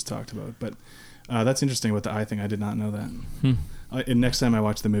reasons we just talked about. But that's interesting about the eye thing. I did not know that. And next time I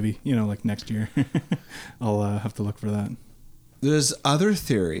watch the movie, like next year, I'll have to look for that. There's other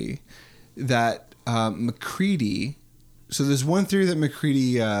theory that MacReady... So there's one theory that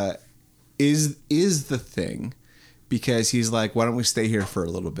MacReady is the thing because he's like, why don't we stay here for a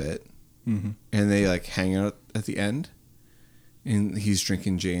little bit? Mm-hmm. And they like hang out at the end and he's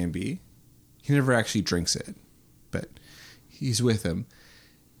drinking J&B. He never actually drinks it, but he's with him.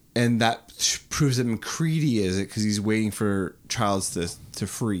 And that proves that MacReady is it because he's waiting for Childs to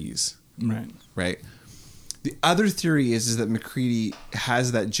freeze. Right. Right. The other theory is that MacReady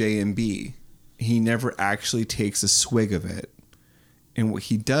has that J&B. He never actually takes a swig of it. And what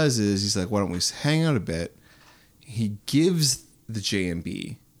he does is he's like, why don't we hang out a bit? He gives the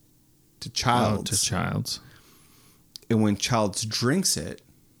J&B to Childs. And when Childs drinks it,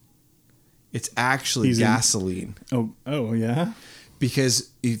 it's actually gasoline. Oh, yeah? Because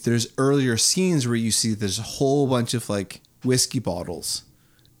if there's earlier scenes where you see there's a whole bunch of like whiskey bottles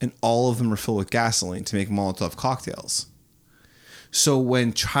and all of them are filled with gasoline to make Molotov cocktails. So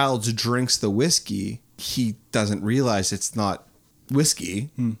when Childs drinks the whiskey, he doesn't realize it's not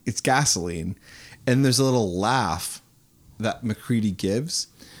whiskey, it's gasoline. And there's a little laugh that MacReady gives.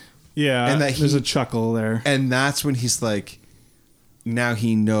 Yeah, and that there's a chuckle there. And that's when he's like, now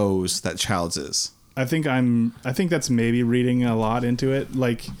he knows that Childs is. I think that's maybe reading a lot into it.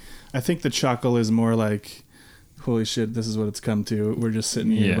 Like, I think the chuckle is more like, holy shit, this is what it's come to. We're just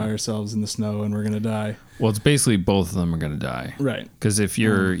sitting here by ourselves in the snow and we're going to die. Well, it's basically both of them are going to die. Right. Because if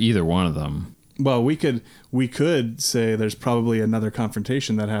you're either one of them. Well, we could say there's probably another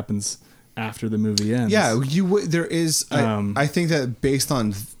confrontation that happens after the movie ends. Yeah, there is. I think that based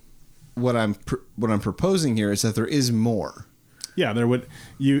on what I'm proposing here is that there is more. Yeah, there would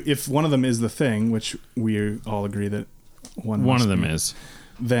if one of them is the Thing, which we all agree that one of them is,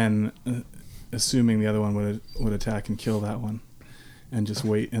 then assuming the other one would attack and kill that one, and just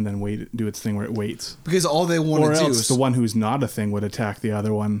wait do its thing where it waits. Because all they want to do is the one who's not a Thing would attack the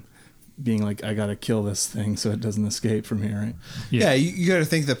other one, being like, I gotta kill this thing so it doesn't escape from here, right? Yeah, you got to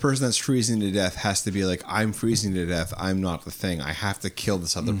think the person that's freezing to death has to be like, I'm freezing to death. I'm not the Thing. I have to kill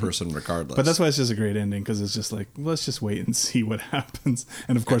this other person regardless. But that's why it's just a great ending, because it's just like, let's just wait and see what happens.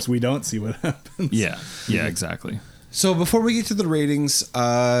 And of course, we don't see what happens. Yeah, exactly. So before we get to the ratings,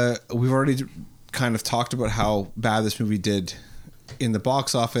 we've already kind of talked about how bad this movie did in the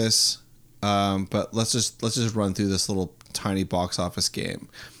box office. But let's just run through this little tiny box office game.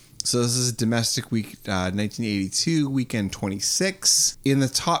 So this is domestic week 1982, weekend 26. In the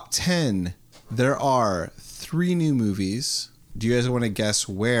top 10, there are 3 new movies. Do you guys want to guess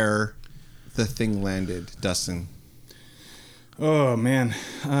where The Thing landed, Dustin? Oh, man.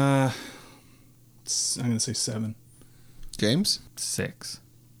 I'm going to say 7. James? 6.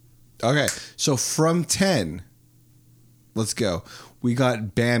 Okay, so from 10, let's go. We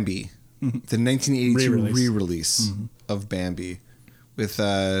got Bambi, the 1982 re-release of Bambi. With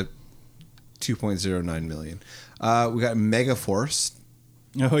 2.09 million. We got Megaforce.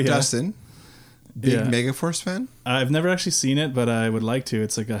 Oh, yeah. Dustin, big Megaforce fan? I've never actually seen it, but I would like to.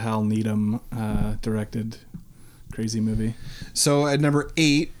 It's like a Hal Needham directed crazy movie. So at number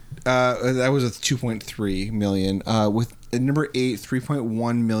 8, that was with 2.3 million. With at number 8,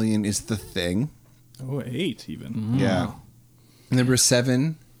 3.1 million is The Thing. Oh, 8 even. Mm-hmm. Yeah. Number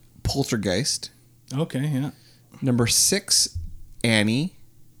 7, Poltergeist. Okay, yeah. Number 6, Annie.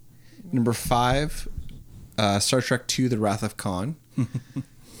 Number 5, Star Trek II: The Wrath of Khan.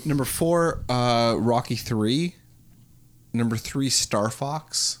 Number 4, Rocky 3. Number 3, Star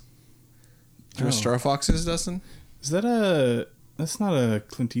Fox. Do you know what Star Fox is, Dustin? Is that that's not a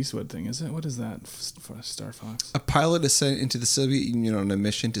Clint Eastwood thing, is it? What is that for Star Fox? A pilot is sent into the Soviet Union on a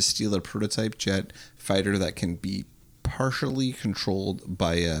mission to steal a prototype jet fighter that can be partially controlled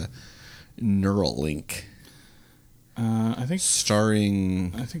by a neural link. I think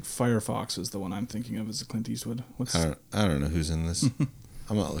Firefox is the one I'm thinking of as a Clint Eastwood. I don't know who's in this.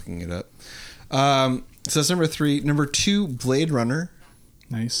 I'm not looking it up. So that's number 3. Number 2, Blade Runner.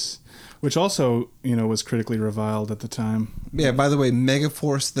 Nice. Which also, was critically reviled at the time. Yeah, by the way,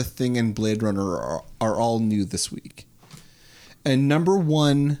 Megaforce, The Thing, and Blade Runner are all new this week. And number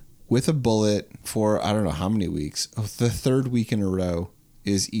 1, with a bullet for I don't know how many weeks, the 3rd week in a row,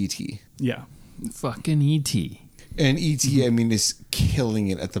 is E.T. Yeah. Fucking E.T. And E.T., I mean, is killing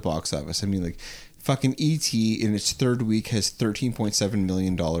it at the box office. I mean, like, fucking E.T. in its 3rd week has $13.7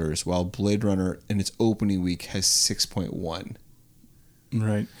 million, while Blade Runner in its opening week has 6.1.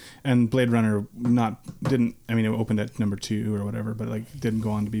 Right. And Blade Runner it opened at number 2 or whatever, but didn't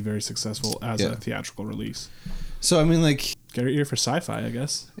go on to be very succful as a theatrical release. So, I mean, like... Get your ear for sci-fi, I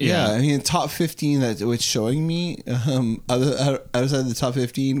guess. Yeah, I mean, top 15 that it's showing me, outside the top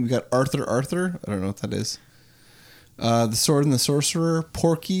 15, we got Arthur. I don't know what that is. The Sword and the Sorcerer,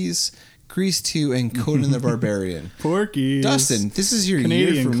 Porky's, Grease 2, and Conan the Barbarian. Porky's. Dustin, this is your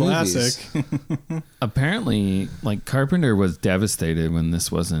Canadian year for classic. movies. Apparently, Carpenter was devastated when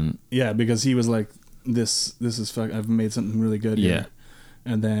this wasn't. Yeah, because he was like, "This is I've made something really good." Yeah, here.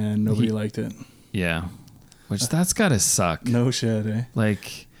 And then nobody liked it. Yeah, which that's gotta suck. No shit, eh?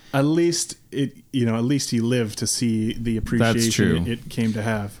 at least he lived to see the appreciation it came to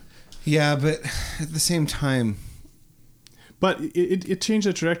have. Yeah, but at the same time, but it changed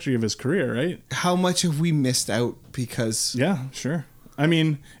the trajectory of his career, right? How much have we missed out because? Yeah, sure. I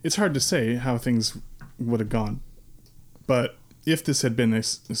mean, it's hard to say how things would have gone, but if this had been a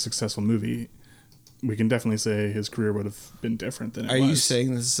successful movie, we can definitely say his career would have been different than it was. Are you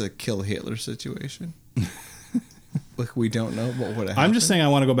saying this is a kill Hitler situation? Like, we don't know what would have happened? I'm just saying I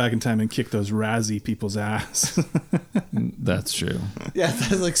want to go back in time and kick those Razzie people's ass. That's true. Yeah,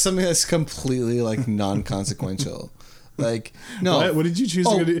 that's like something that's completely like non-consequential. Like, no. What did you choose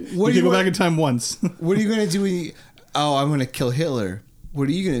to do? You can go back in time once. What are you going to do when you... Oh, I'm going to kill Hitler. What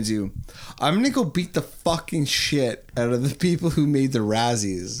are you going to do? I'm going to go beat the fucking shit out of the people who made the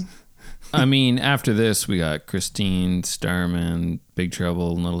Razzies. I mean, after this, we got Christine, Starman, Big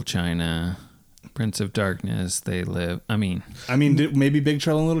Trouble in Little China, Prince of Darkness, They Live. I mean, maybe Big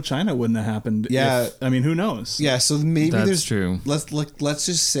Trouble in Little China wouldn't have happened. Yeah. Who knows? Yeah, so maybe that's true. Let's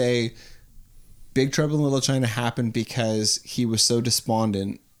just say Big Trouble in Little China happened because he was so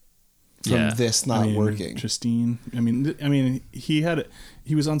despondent from this not working. Christine. I mean, he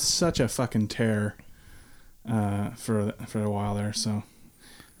was on such a fucking tear for a while there. So,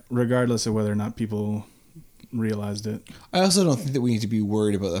 regardless of whether or not people realized it, I also don't think that we need to be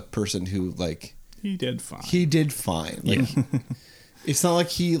worried about a person who like he did fine. He did fine. Like, it's not like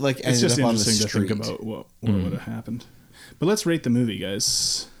he like ended it's just up on the interesting street. to think about what would have happened. But let's rate the movie,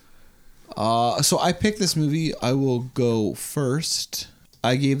 guys. So I picked this movie. I will go first.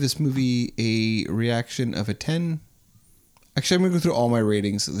 I gave this movie a reaction of a 10. Actually, I'm going to go through all my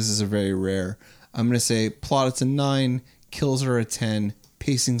ratings. This is a very rare. I'm going to say plot, it's a 9. Kills are a 10.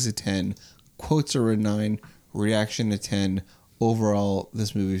 Pacing's a 10. Quotes are a 9. Reaction a 10. Overall,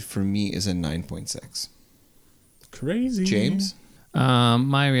 this movie for me is a 9.6. Crazy. James?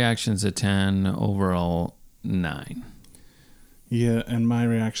 My reaction's a 10. Overall, 9. Yeah, and my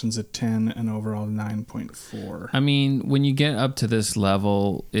reaction's a 10 and overall 9.4. I mean, when you get up to this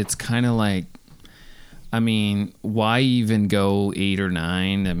level, it's kind of like, I mean, why even go 8 or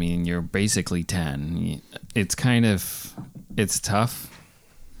 9? I mean, you're basically 10. It's kind of, it's tough.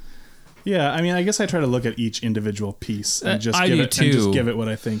 Yeah, I mean, I guess I try to look at each individual piece and just I give do it too. and just give it what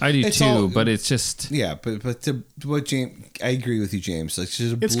I think. I do It's too, all- but it's just Yeah, but to what James, I agree with you, James. Like,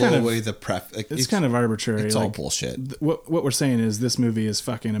 just It's blow kind of- away the pref. Like, it's kind of arbitrary. It's all like, bullshit. What we're saying is this movie is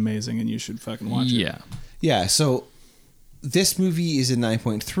fucking amazing and you should fucking watch it. yeah. Yeah, so this movie is a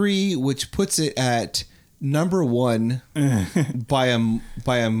 9.3, which puts it at number 1 by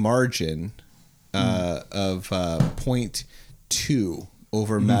a margin of 0.2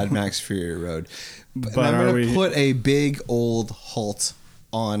 over Mad Max Fury Road. But I'm going to put a big old halt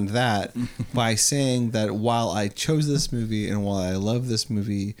on that by saying that while I chose this movie and while I love this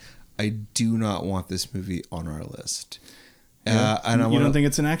movie, I do not want this movie on our list. And You don't think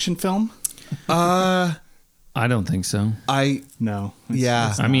it's an action film? I don't think so. No.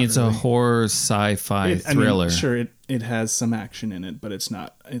 Yeah. I mean, it's a horror sci-fi thriller. I mean, sure, it has some action in it, but it's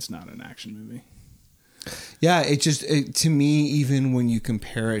not an action movie. Yeah, to me, even when you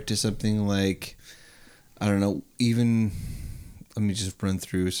compare it to something like, I don't know, even, let me just run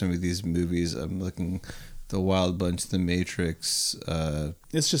through some of these movies. I'm looking, The Wild Bunch, The Matrix.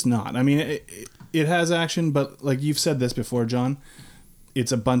 It's just not. I mean, it has action, but like you've said this before, John,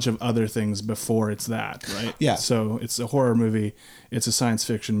 it's a bunch of other things before it's that, right? Yeah. So it's a horror movie, it's a science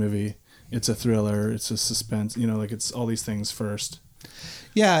fiction movie, it's a thriller, it's a suspense, like it's all these things first.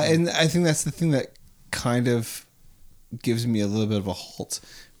 Yeah, and I think that's the thing that kind of gives me a little bit of a halt,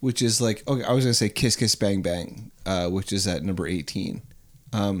 which is like, okay, I was going to say Kiss Kiss Bang Bang, which is at number 18.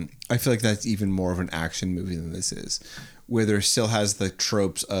 I feel like that's even more of an action movie than this is, where there still has the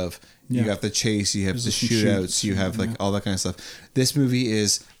tropes of you got the chase, you have the shootouts, you have like all that kind of stuff. This movie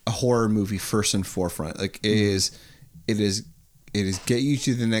is a horror movie first and forefront. Like it is get you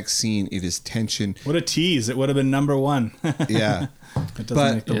to the next scene. It is tension. What a tease! It would have been number 1. Yeah, it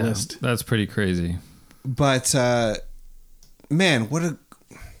doesn't make the Yeah, list. that's pretty crazy. But man, what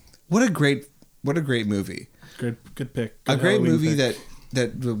a great movie. Good pick. A Good great Halloween movie pick.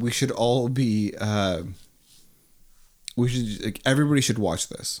 that we should all be. Everybody should watch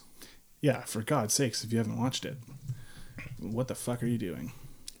this. Yeah, for God's sakes, if you haven't watched it, what the fuck are you doing?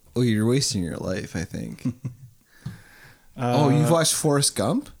 Oh, you're wasting your life, I think. You've watched Forrest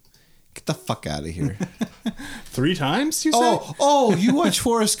Gump? Get the fuck out of here. 3 times, you said? Oh, you watch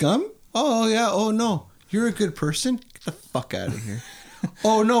Forrest Gump? Oh, yeah. Oh, no. You're a good person? Get the fuck out of here.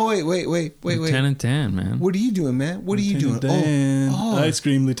 Oh, no. Wait. Lieutenant Dan, man. What are you doing, man? What are you doing? Dan. Oh. Ice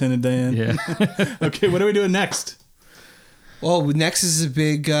cream, Lieutenant Dan. Yeah. Okay, what are we doing next? Well, next is a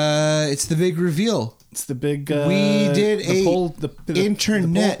big. It's the big reveal. It's the big. We did the a poll, the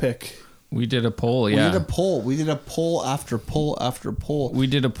internet poll pick. We did a poll, We yeah. did a poll. We did a poll after poll after poll. We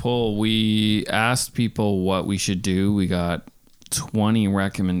did a poll. We asked people what we should do. We got 20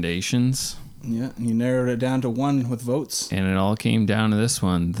 recommendations. Yeah, and you narrowed it down to one with votes. And it all came down to this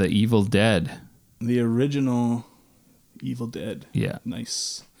one, The Evil Dead. The original Evil Dead. Yeah.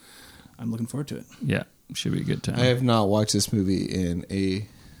 Nice. I'm looking forward to it. Yeah, should be a good time. I have not watched this movie in a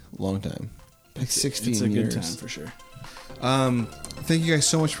long time. Like 16 years. It's a good time for sure. Thank you guys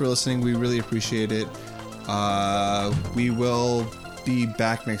so much for listening. We really appreciate it. We will be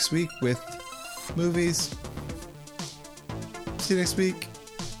back next week with movies. See you next week.